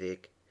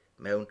gosgeiddig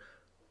mewn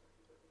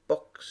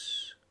bocs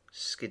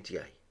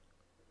sgidiau,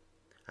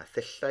 a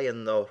thyllau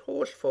ynddo'r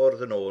holl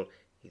ffordd yn ôl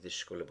I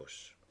ddisgwyl y bws.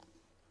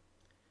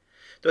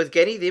 Doedd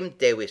gen I ddim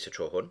dewis y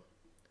tro hwn.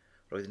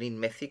 Roeddwn i'n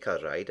methu cael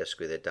rhaid a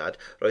sgwyddau dad,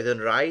 roedd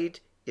yn rhaid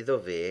iddo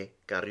fe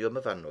gario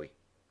myfanwy.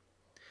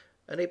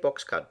 Yn ei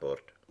bocs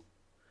cardboard,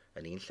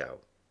 yn un llaw.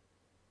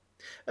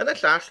 Yn y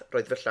llall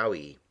roedd fy llaw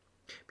I.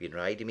 Bu'n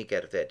rhaid I mi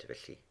gerdded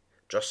felly,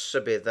 dros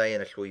y beddau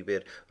yn y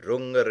llwybr,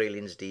 rhwng y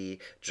reilins di,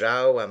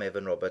 draw am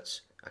Evan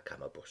Roberts ac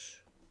am y bws.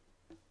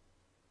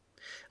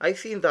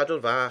 Aeth hi'n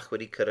ddadl fach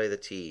wedi cyrraedd y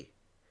tŷ.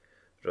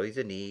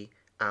 Roeddwn I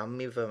am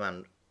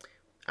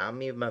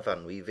I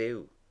myfanwy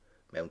fyw,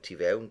 mewn tu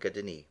fewn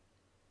gyda ni.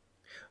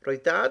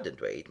 Roedd dad yn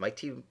dweud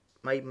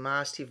mae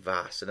mas tu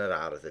fas yn yr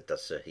ardd y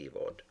dylse hi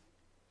fod.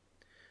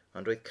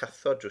 Ond roedd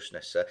cathod drws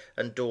nesaf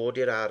yn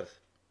dod i'r ardd,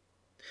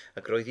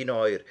 ac roedd hi'n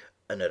oer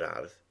yn yr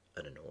ardd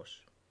yn y nos.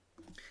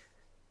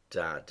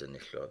 Dad yn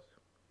illodd.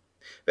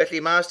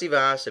 Felly mas tu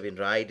fas a fi'n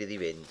rhaid iddi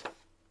fynd.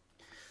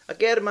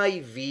 Ac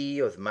mai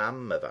fi oedd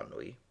mam y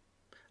fanwy,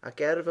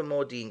 ac fy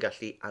mod i'n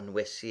gallu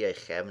anwesu ei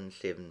chefn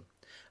llyfn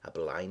a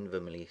blaen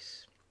fy mlys.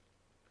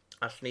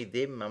 Allwn I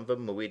ddim am fy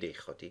mywyd ei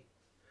chodi.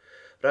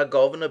 Rhag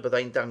ofn y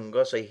byddai'n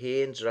dangos ei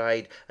hen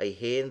draed, ei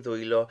hen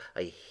ddwylo,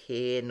 ei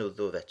hen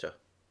wddwf eto.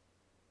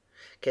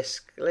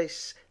 Cesglais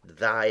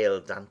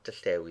ddail dant y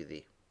llew iddi.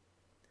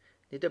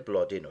 Nid y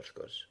blodyn wrth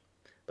gwrs.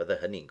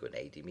 Bydde hynny'n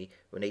gwneud i mi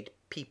wneud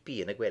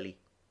pipi yn y gwely.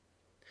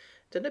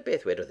 Dyna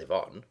beth wedodd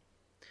efon,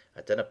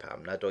 a dyna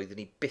pam nad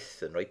oeddwn ni byth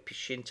yn rhoi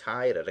pisyn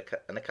tair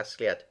yn y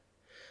casgliad.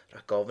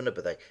 Rhag ofn y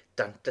byddai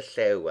dant y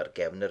llew ar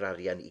gefn yr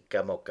arian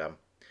igam-ogam,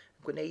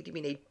 yn gwneud i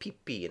mi wneud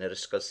pipi yn yr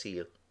ysgol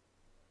Sul.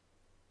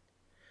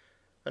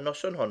 Y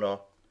noson honno,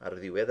 ar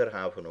ddiwedd yr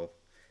haf hwnnw,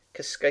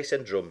 cysgais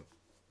yn drwm.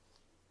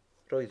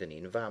 Roeddwn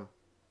i'n fam.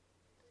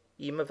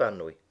 I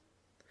myfanwy.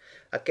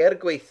 Ac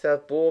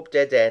gweithaf bob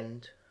dead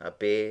end, a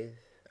bedd,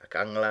 ac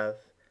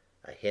angladd,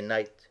 a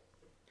hinait,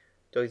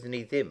 doeddwn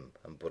i ddim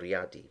yn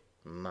bwriadu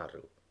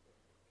marw.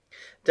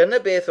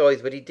 Dyna beth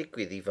oedd wedi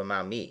digwydd i fy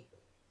mam i,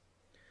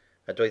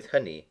 a doedd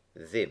hynny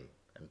ddim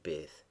yn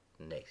beth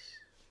neis.